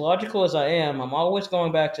day, as logical as I am, I'm always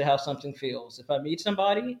going back to how something feels. If I meet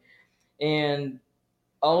somebody and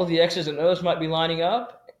all of the X's and O's might be lining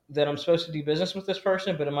up, that I'm supposed to do business with this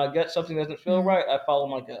person, but in my gut something doesn't feel right, I follow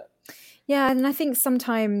my gut. Yeah, and I think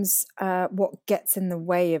sometimes what gets in the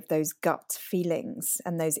way of those gut feelings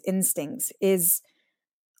and those instincts is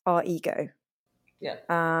our ego. Yeah.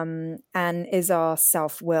 And is our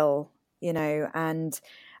self-will, and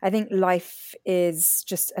I think life is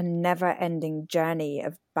just a never-ending journey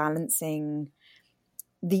of balancing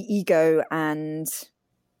the ego and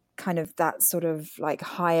kind of that sort of like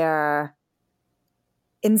higher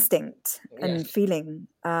instinct and feeling,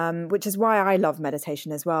 which is why I love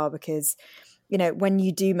meditation as well, because when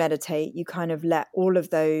you do meditate, you kind of let all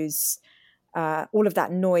of that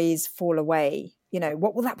noise fall away.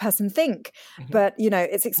 What will that person think? Mm-hmm. But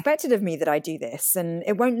it's expected of me that I do this, and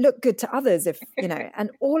it won't look good to others if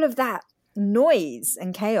and all of that noise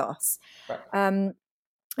and chaos. Right.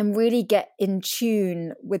 And really get in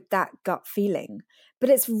tune with that gut feeling. But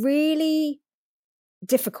it's really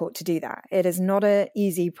difficult to do that. It is not an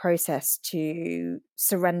easy process to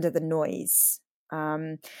surrender the noise.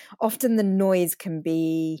 Often the noise can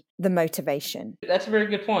be the motivation. That's a very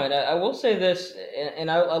good point. I will say this, and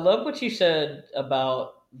I love what you said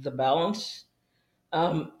about the balance.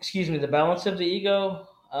 The balance of the ego,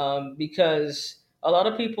 because a lot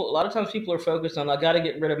of times people are focused on, I got to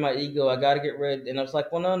get rid of my ego. I got to get rid. And I was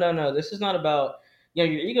like, well, no. This is not about, your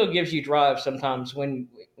ego gives you drive sometimes when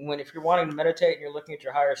if you're wanting to meditate and you're looking at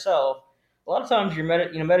your higher self, a lot of times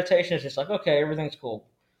meditation is just like, okay, everything's cool.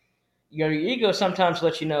 Your ego sometimes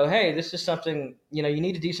lets you know, hey, this is something, you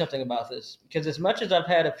need to do something about this. Because as much as I've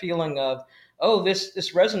had a feeling of, oh, this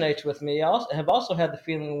resonates with me, I have also had the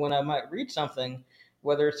feeling when I might read something,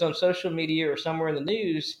 whether it's on social media or somewhere in the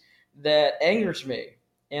news, that angers me.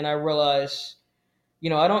 And I realize,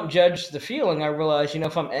 I don't judge the feeling. I realize,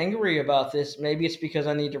 if I'm angry about this, maybe it's because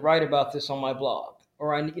I need to write about this on my blog,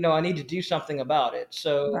 or I need to do something about it.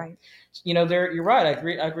 So, right. You're right. I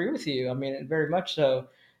agree with you. I mean, very much so.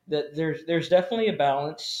 That there's definitely a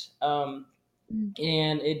balance, and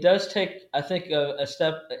it does take, I think, a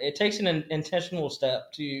step. It takes an intentional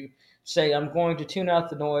step to say, I'm going to tune out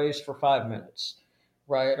the noise for 5 minutes,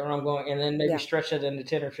 right? Or I'm going, and then maybe stretch it into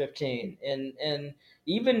 10 or 15, and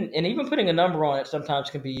even putting a number on it sometimes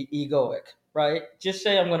can be egoic, right? Just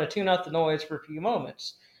say, I'm going to tune out the noise for a few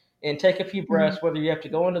moments. And take a few breaths, whether you have to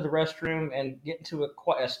go into the restroom and get into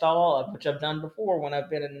a stall, which I've done before when I've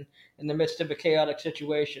been in the midst of a chaotic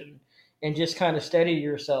situation, and just kind of steady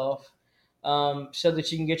yourself so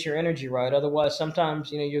that you can get your energy right. Otherwise,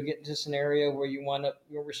 sometimes, you'll get into a scenario where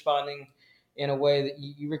you're responding in a way that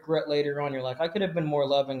you regret later on. You're like, I could have been more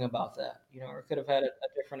loving about that, or could have had a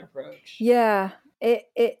different approach. Yeah,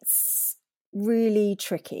 it's really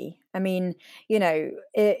tricky. I mean,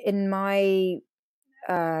 in my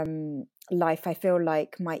life, I feel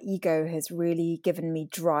like my ego has really given me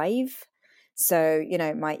drive. So,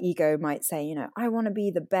 my ego might say, I want to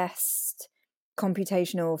be the best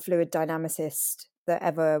computational fluid dynamicist that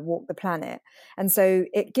ever walked the planet. And so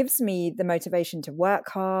it gives me the motivation to work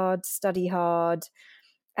hard, study hard,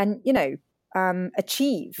 and,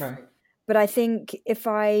 achieve. Right. But I think if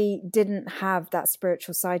I didn't have that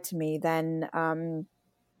spiritual side to me, then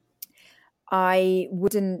I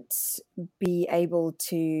wouldn't be able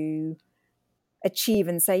to achieve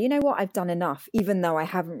and say, you know what, I've done enough, even though I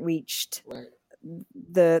haven't reached Right.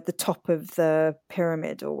 the top of the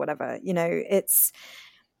pyramid or whatever. It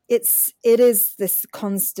is this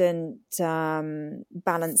constant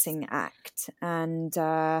balancing act, and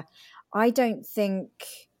I don't think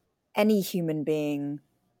any human being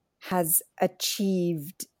has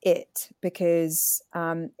achieved it, because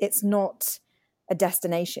it's not a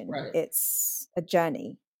destination, Right. it's a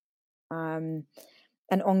journey, an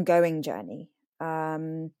ongoing journey.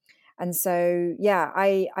 And so, yeah,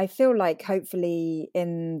 I feel like hopefully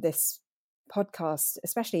in this podcast,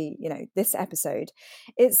 especially, this episode,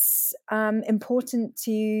 it's important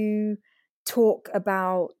to talk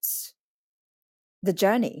about the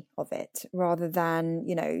journey of it, rather than,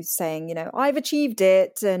 saying, I've achieved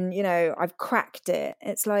it and, I've cracked it.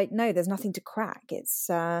 It's like, no, there's nothing to crack. It's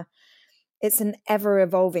an ever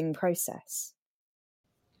evolving process.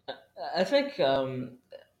 I think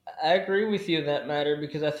I agree with you in that matter,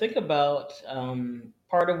 because I think about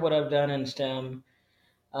part of what I've done in STEM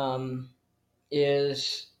um,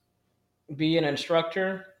 is be an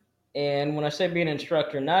instructor. And when I say be an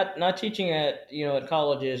instructor, not teaching at at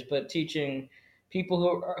colleges, but teaching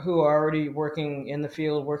people who are already working in the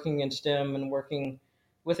field, working in STEM, and working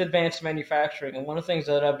with advanced manufacturing. And one of the things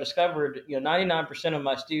that I've discovered, 99% of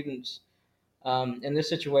my students in this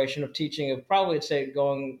situation of teaching, of probably, I'd say,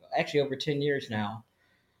 going actually over 10 years now.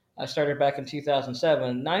 I started back in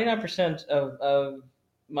 2007. 99% of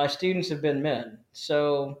my students have been men.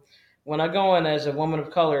 So when I go in as a woman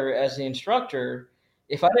of color as the instructor,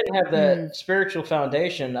 if I didn't have that spiritual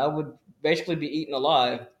foundation, I would basically be eaten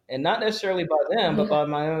alive, and not necessarily by them, but by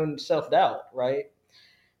my own self doubt, right?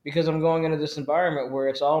 Because I'm going into this environment where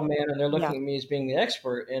it's all men and they're Yeah. looking at me as being the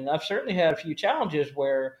expert. And I've certainly had a few challenges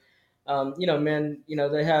where, men,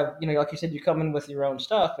 they have, like you said, you come in with your own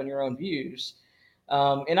stuff and your own views.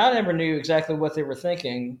 And I never knew exactly what they were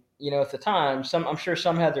thinking, at the time. I'm sure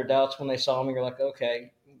some had their doubts when they saw me. You're like,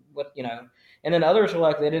 okay, what. And then others were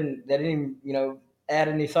like, they didn't, add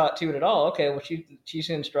any thought to it at all. Okay, well, she's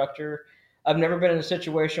an instructor. I've never been in a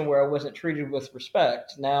situation where I wasn't treated with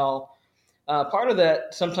respect. Now, part of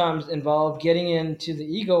that sometimes involved getting into the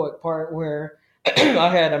egoic part where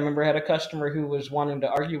I remember I had a customer who was wanting to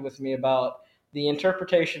argue with me about the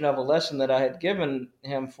interpretation of a lesson that I had given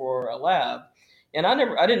him for a lab. And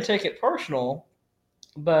I didn't take it personal,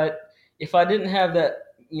 but if I didn't have that,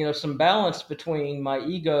 some balance between my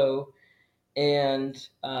ego and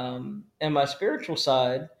my spiritual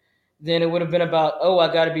side, then it would have been about, oh,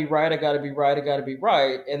 I got to be right, I got to be right, I got to be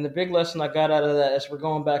right. And the big lesson I got out of that, as we're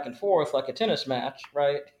going back and forth like a tennis match,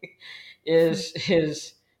 right, is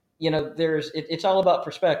it's all about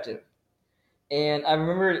perspective. And I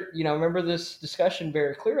remember this discussion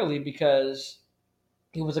very clearly, because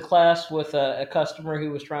it was a class with a customer who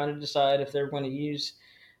was trying to decide if they were going to use,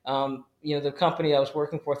 the company I was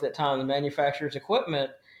working for at that time, the manufacturer's equipment.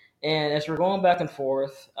 And as we're going back and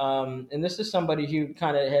forth, and this is somebody who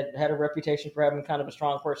kind of had a reputation for having kind of a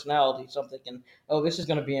strong personality. So I'm thinking, oh, this is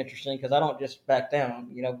going to be interesting, because I don't just back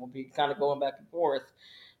down. We'll be kind of going back and forth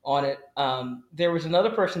on it. There was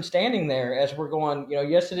another person standing there as we're going,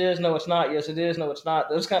 yes, it is, no, it's not, yes, it is, no, it's not,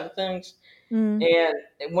 those kind of things. And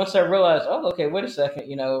once I realized, oh, okay, wait a second,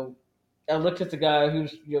 I looked at the guy who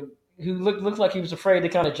looked like he was afraid to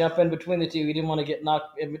kind of jump in between the two. He didn't want to get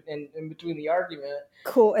knocked in between the argument.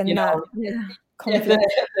 Caught in that, conflict.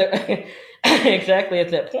 Exactly at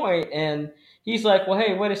that point. And he's like, well,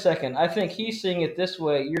 hey, wait a second. I think he's seeing it this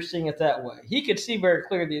way. You're seeing it that way. He could see very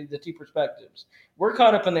clearly the two perspectives. We're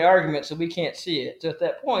caught up in the argument, so we can't see it. So at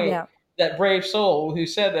that point, that brave soul who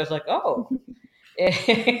said that was like, oh.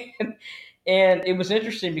 And it was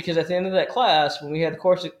interesting, because at the end of that class, when we had the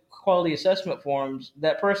course quality assessment forms,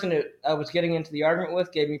 that person that I was getting into the argument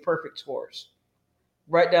with gave me perfect scores.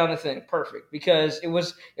 Right down the thing, perfect. Because it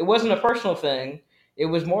wasn't a personal thing. It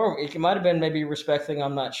was more, it might have been maybe a respect thing,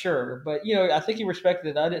 I'm not sure. But, I think he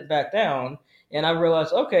respected that I didn't back down. And I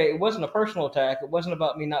realized, okay, it wasn't a personal attack. It wasn't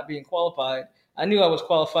about me not being qualified. I knew I was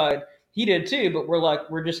qualified. He did too, but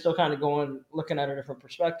we're just still kind of looking at it different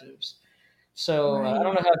perspectives. So I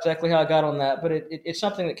don't Right. know exactly how I got on that, but it's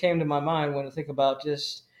something that came to my mind when I think about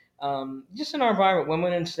just in our environment,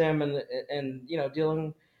 women in STEM, and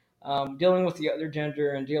dealing with the other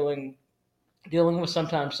gender, and dealing with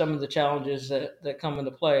sometimes some of the challenges that come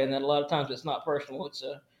into play, and that a lot of times it's not personal,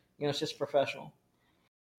 it's just professional.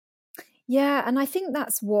 Yeah, and I think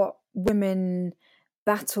that's what women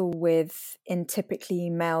battle with in typically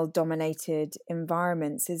male dominated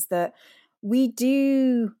environments is that we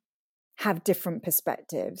do have different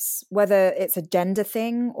perspectives, whether it's a gender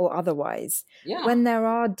thing or otherwise. Yeah, When there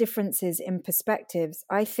are differences in perspectives,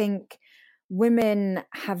 I think women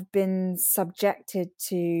have been subjected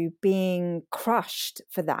to being crushed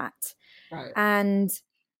for that. right. And,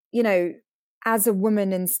 you know, as a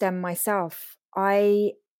woman in STEM myself,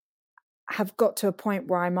 I have got to a point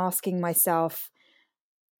where I'm asking myself,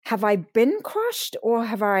 have I been crushed or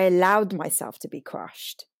have I allowed myself to be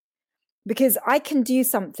crushed? Because I can do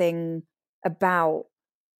something about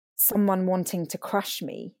someone wanting to crush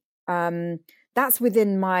me. Um, that's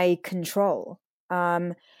within my control.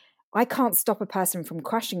 Um, I can't stop a person from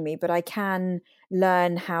crushing me, but I can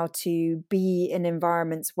learn how to be in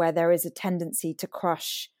environments where there is a tendency to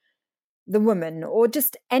crush the woman or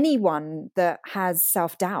just anyone that has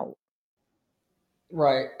self doubt.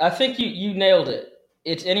 Right. I think you nailed it.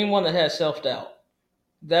 It's anyone that has self doubt.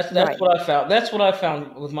 That's Right. what I found. That's what I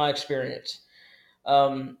found with my experience.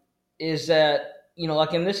 Um, is that,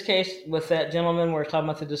 like in this case with that gentleman, we're talking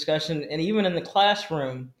about the discussion, and even in the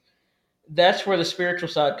classroom, that's where the spiritual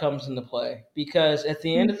side comes into play. Because at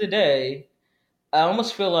the end Mm. of the day, I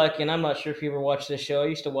almost feel like, and I'm not sure if you ever watched this show. I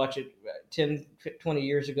used to watch it 10, 20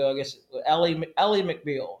 years ago. I guess Ally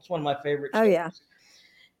McBeal. It's one of my favorite Oh, shows. yeah.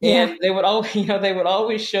 And Yeah. they would always, they would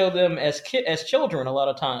always show them as children a lot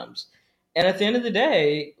of times. And at the end of the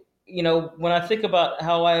day, when I think about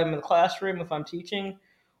how I am in the classroom, if I'm teaching,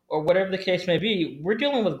 or whatever the case may be, we're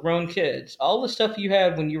dealing with grown kids. All the stuff you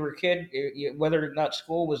had when you were a kid, whether or not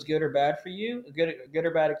school was good or bad for you, a good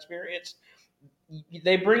or bad experience,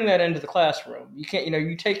 they bring that into the classroom. You can't,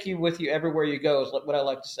 you take you with you everywhere you go, is what I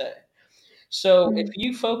like to say. So if Mm.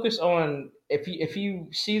 you focus on, if you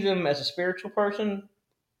see them as a spiritual person,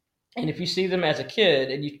 and if you see them as a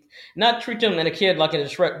kid, and you not treat them in a kid like in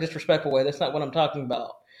a disrespectful way, that's not what I'm talking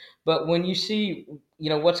about. But when you see,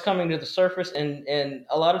 what's coming to the surface, and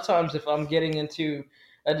a lot of times, if I'm getting into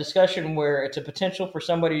a discussion where it's a potential for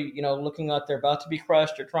somebody, looking like they're about to be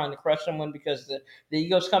crushed or trying to crush someone because the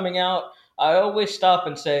ego's coming out, I always stop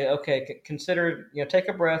and say, okay, consider, take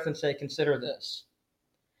a breath and say, consider this.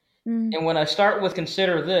 Mm. And when I start with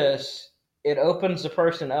consider this, it opens the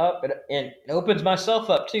person up, and it opens myself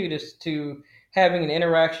up too, to having an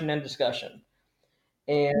interaction and discussion,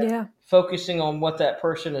 and Yeah. focusing on what that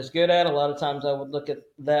person is good at. A lot of times I would look at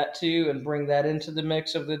that too and bring that into the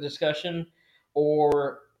mix of the discussion.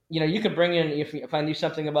 Or, you could bring in, if I knew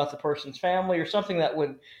something about the person's family or something that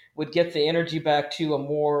would get the energy back to a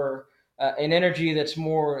more an energy that's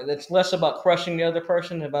less about crushing the other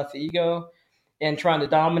person, about the ego and trying to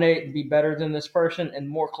dominate and be better than this person, and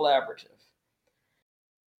more collaborative.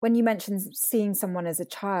 When you mention seeing someone as a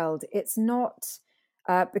child, it's not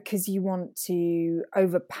because you want to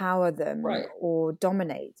overpower them Right, or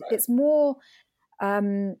dominate. right. It's more,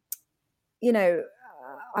 um,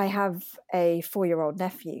 I have a 4-year-old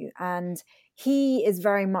nephew, and he is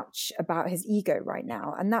very much about his ego right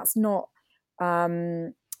now. And that's not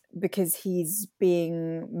um, because he's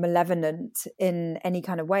being malevolent in any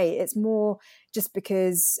kind of way. It's more just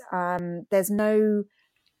because there's no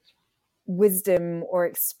wisdom or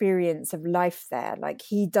experience of life there. Like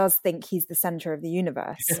he does think he's the center of the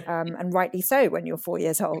universe, and rightly so when you're 4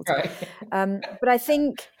 years old. Right. But I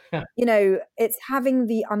think, it's having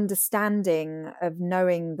the understanding of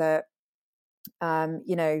knowing that,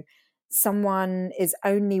 someone is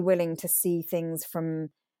only willing to see things from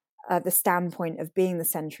the standpoint of being the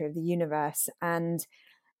center of the universe. And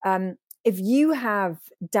if you have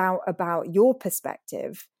doubt about your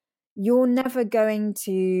perspective, you're never going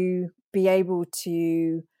to be able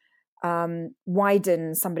to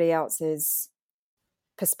widen somebody else's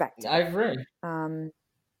I perspective. agree. Um,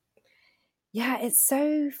 yeah, it's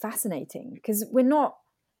so fascinating because we're not,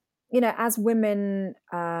 as women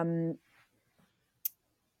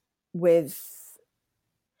with,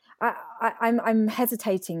 I'm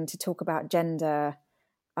hesitating to talk about gender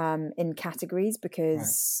in categories Right.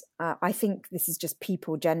 because I think this is just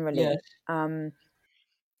people Yes. generally.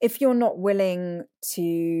 If you're not willing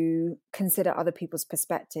to consider other people's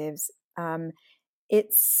perspectives,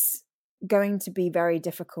 it's going to be very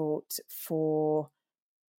difficult for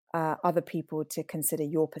other people to consider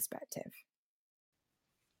your perspective.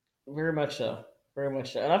 Very much so. Very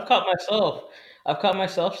much so. And I've caught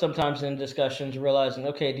myself sometimes in discussions realizing,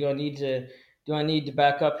 okay, do I need to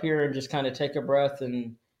back up here and just kind of take a breath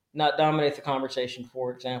and not dominate the conversation,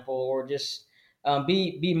 for example, or just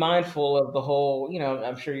be mindful of the whole,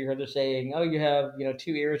 I'm sure you heard the saying, oh, you have,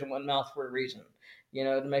 two ears and one mouth for a reason,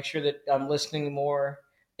 to make sure that I'm listening more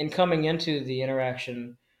and coming into the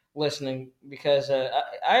interaction listening because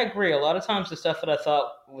I agree. A lot of times the stuff that I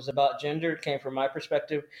thought was about gender came from my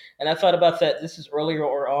perspective, and I thought about that. This is earlier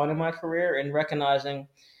or on in my career, and recognizing,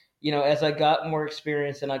 as I got more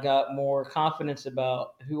experience and I got more confidence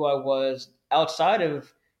about who I was outside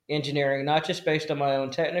of engineering, not just based on my own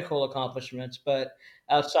technical accomplishments, but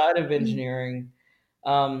outside of Mm. engineering,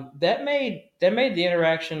 that made the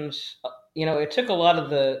interactions. It took a lot of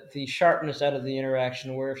the sharpness out of the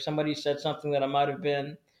interaction. Where if somebody said something that I might have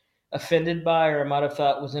been offended by or I might have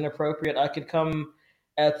thought was inappropriate, I could come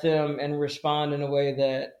at them and respond in a way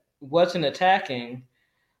that wasn't attacking.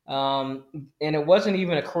 And it wasn't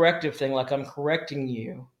even a corrective thing, like I'm correcting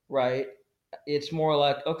you, right? It's more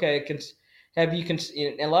like, okay, have you,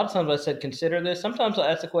 and a lot of times I said, consider this. Sometimes I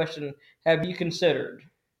ask the question, have you considered?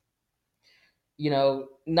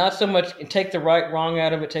 Not so much take the right, wrong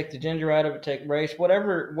out of it, take the gender out of it, take race,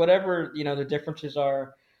 whatever, the differences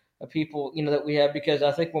are of people, that we have, because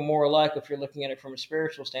I think we're more alike if you're looking at it from a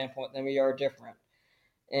spiritual standpoint than we are different.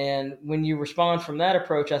 And when you respond from that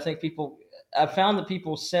approach, I've found that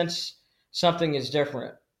people sense something is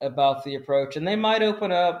different about the approach, and they might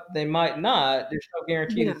open up, they might not. There's no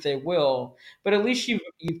guarantee Yeah. that they will, but at least you've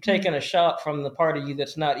Mm. taken a shot from the part of you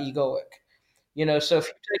that's not egoic. So if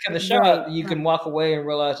you've taken the Right. shot, you Right. can walk away and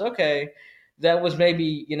realize, okay, that was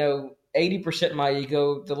maybe 80% my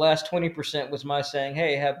ego. The last 20% was my saying,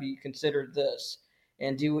 hey, have you considered this?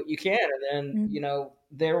 And do what you can, and then Mm.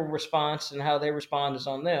 their response and how they respond is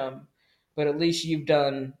on them. But at least you've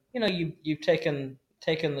done, you've taken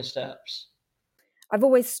the steps. I've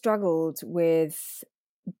always struggled with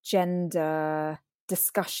gender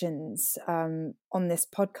discussions on this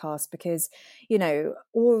podcast because,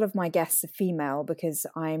 all of my guests are female because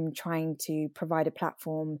I'm trying to provide a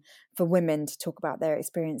platform for women to talk about their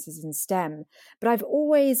experiences in STEM. But I've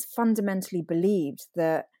always fundamentally believed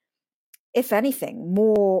that, if anything,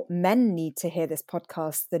 more men need to hear this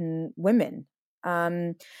podcast than women,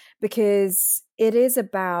 because it is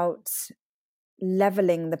about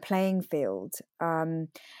leveling the playing field,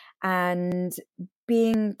 and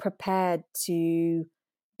being prepared to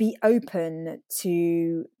be open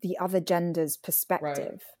to the other gender's Right.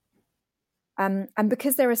 perspective. And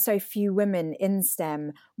because there are so few women in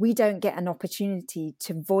STEM, we don't get an opportunity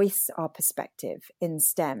to voice our perspective in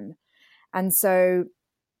STEM. And so,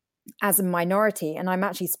 as a minority, and I'm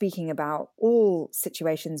actually speaking about all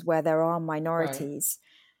situations where there are Right. minorities,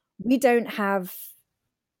 we don't have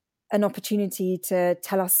an opportunity to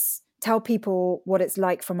tell people what it's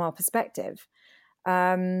like from our perspective.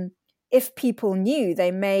 If people knew,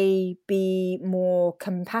 they may be more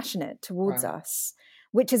compassionate towards Right. us,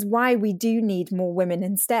 which is why we do need more women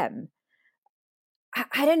in STEM.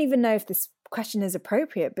 I don't even know if this question is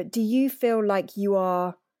appropriate, but do you feel like you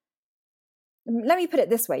are, let me put it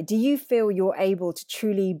this way, do you feel you're able to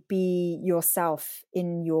truly be yourself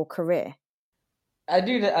in your career? I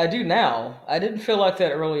do that. I do now. I didn't feel like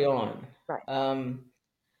that early on. Right. Um,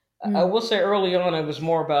 I Mm. will say early on, it was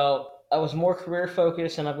more about I was more career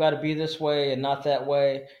focused, and I've got to be this way and not that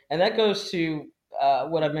way. And that goes to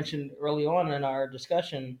what I mentioned early on in our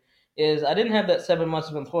discussion is I didn't have that 7 months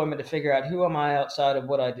of employment to figure out who am I outside of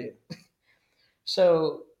what I do.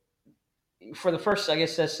 So for the first, I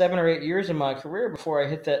guess, that's 7 or 8 years in my career before I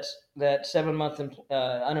hit that 7 month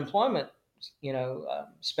unemployment,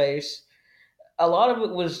 space. A lot of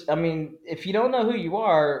it was, I mean, if you don't know who you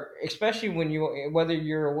are, especially whether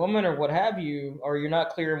you're a woman or what have you, or you're not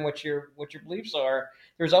clear on what your beliefs are,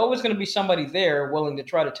 there's always going to be somebody there willing to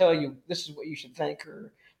try to tell you this is what you should think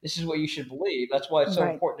or this is what you should believe. That's why it's so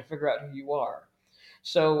Right. important to figure out who you are.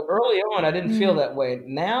 So early on, I didn't feel Mm. that way.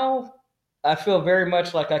 Now I feel very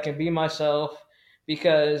much like I can be myself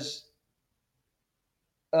because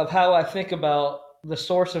of how I think about the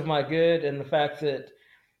source of my good and the fact that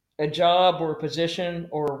a job or a position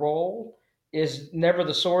or a role is never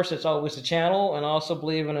the source, it's always the channel. And I also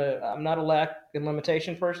believe I'm not a lack and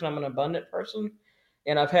limitation person, I'm an abundant person.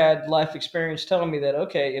 And I've had life experience telling me that,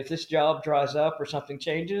 okay, if this job dries up or something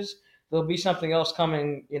changes, there'll be something else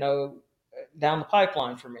coming, down the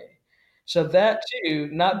pipeline for me. So that too,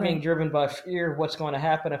 not being Right. driven by fear of what's going to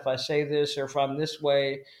happen if I say this or if I'm this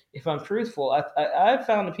way, if I'm truthful, I've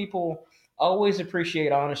found that people always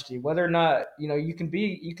appreciate honesty, whether or not you can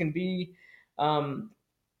be um,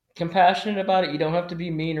 compassionate about it. You don't have to be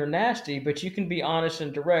mean or nasty, but you can be honest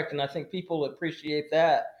and direct. And I think people appreciate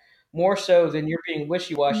that more so than you're being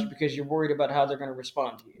wishy-washy Mm. because you're worried about how they're going to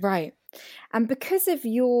respond to you. Right. And because of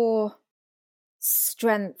your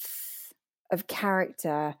strength of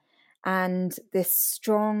character and this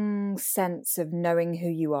strong sense of knowing who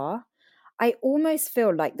you are, I almost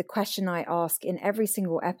feel like the question I ask in every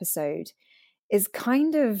single episode is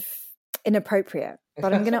kind of inappropriate, but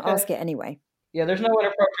I'm That's going to okay. ask it anyway. Yeah, there's no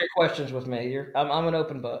inappropriate questions with me. I'm an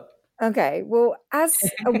open book. Okay, well, as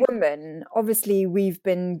a woman, obviously we've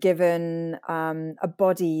been given a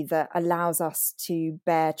body that allows us to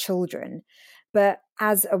bear children. But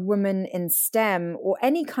as a woman in STEM or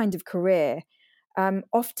any kind of career,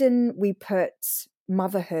 often we put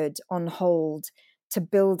motherhood on hold to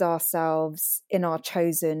build ourselves in our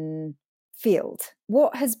chosen field.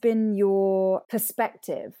 What has been your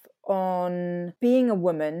perspective on being a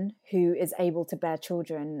woman who is able to bear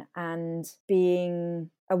children and being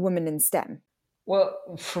a woman in STEM? Well,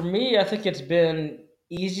 for me, I think it's been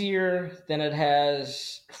easier than it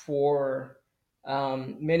has for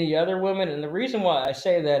many other women, and the reason why I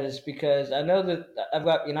say that is because I know that I've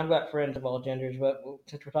got friends of all genders, but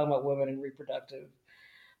since we're talking about women and reproductive,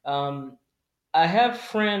 um, I have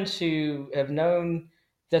friends who have known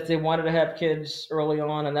that they wanted to have kids early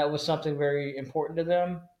on, and that was something very important to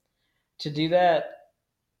them to do that.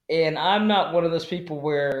 And I'm not one of those people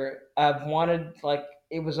where I've wanted, like,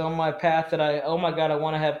 it was on my path that oh my God, I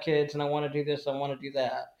want to have kids and I want to do this, I want to do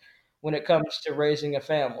that when it comes to raising a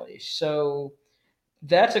family. So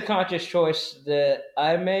that's a conscious choice that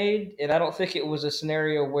I made. And I don't think it was a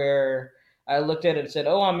scenario where I looked at it and said,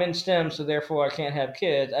 oh, I'm in STEM, so therefore I can't have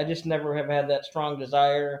kids. I just never have had that strong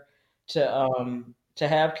desire to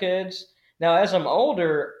have kids. Now, as I'm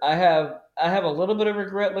older, I have a little bit of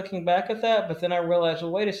regret looking back at that, but then I realized,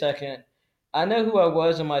 well, wait a second. I know who I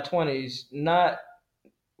was in my 20s. Not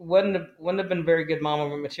wouldn't have been very good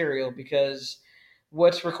mama material because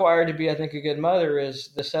what's required to be, I think, a good mother is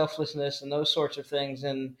the selflessness and those sorts of things.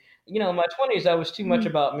 And in my 20s, I was too much Mm.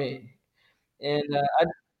 about me, and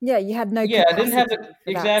Yeah, you had no yeah, I didn't have capacity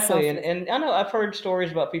the for that exactly. And selfless. and I know I've heard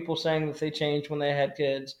stories about people saying that they changed when they had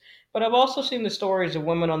kids, but I've also seen the stories of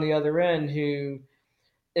women on the other end who,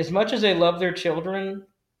 as much as they love their children,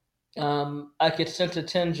 I could sense a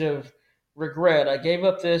tinge of regret. I gave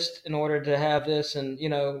up this in order to have this, and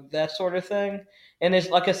that sort of thing. And it's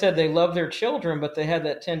like I said, they love their children, but they had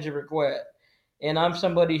that tinge of regret. And I'm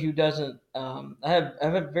somebody who doesn't. I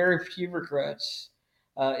have very few regrets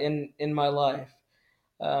in my life.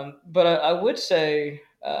 But I would say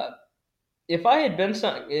if I had been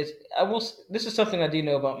some, is I will. This is something I do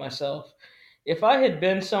know about myself. If I had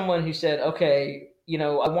been someone who said, okay,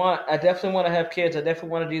 I definitely want to have kids, I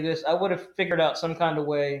definitely want to do this, I would have figured out some kind of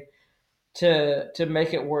way to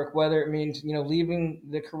make it work. Whether it means leaving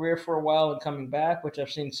the career for a while and coming back, which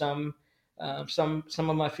I've seen some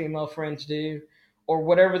of my female friends do, or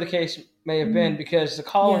whatever the case may have been, Mm. because the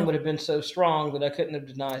calling Yeah. would have been so strong that I couldn't have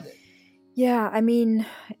denied it. Yeah, I mean,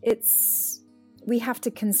 we have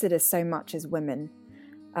to consider so much as women,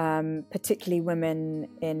 particularly women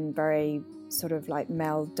in very sort of like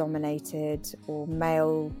male dominated or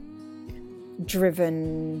male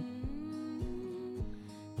driven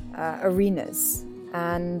arenas.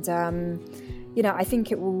 And, I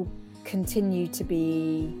think it will continue to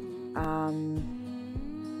be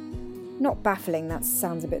not baffling, that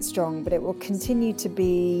sounds a bit strong, but it will continue to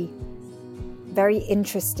be very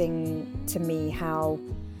interesting to me how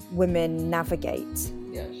women navigate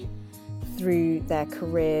Yes. through their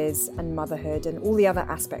careers and motherhood and all the other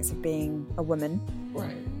aspects of being a woman.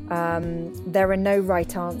 Right. There are no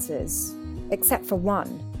right answers, except for one,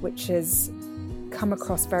 which has come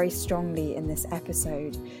across very strongly in this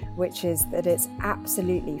episode, which is that it's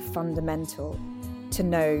absolutely fundamental to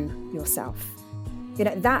know yourself.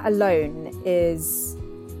 That alone is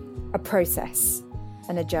a process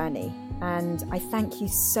and a journey. And I thank you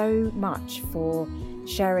so much for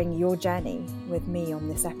sharing your journey with me on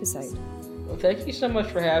this episode. Well, thank you so much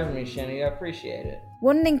for having me, Shenny. I appreciate it.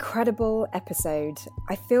 What an incredible episode.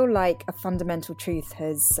 I feel like a fundamental truth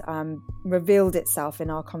has revealed itself in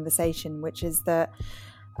our conversation, which is that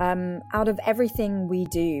out of everything we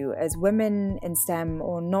do as women in STEM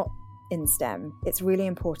or not in STEM, it's really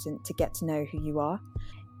important to get to know who you are.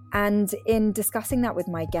 And in discussing that with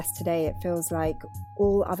my guest today, it feels like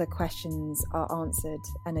all other questions are answered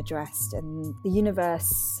and addressed, and the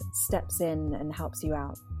universe steps in and helps you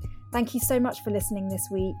out. Thank you so much for listening this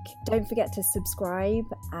week. Don't forget to subscribe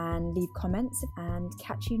and leave comments, and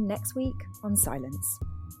catch you next week on Silence.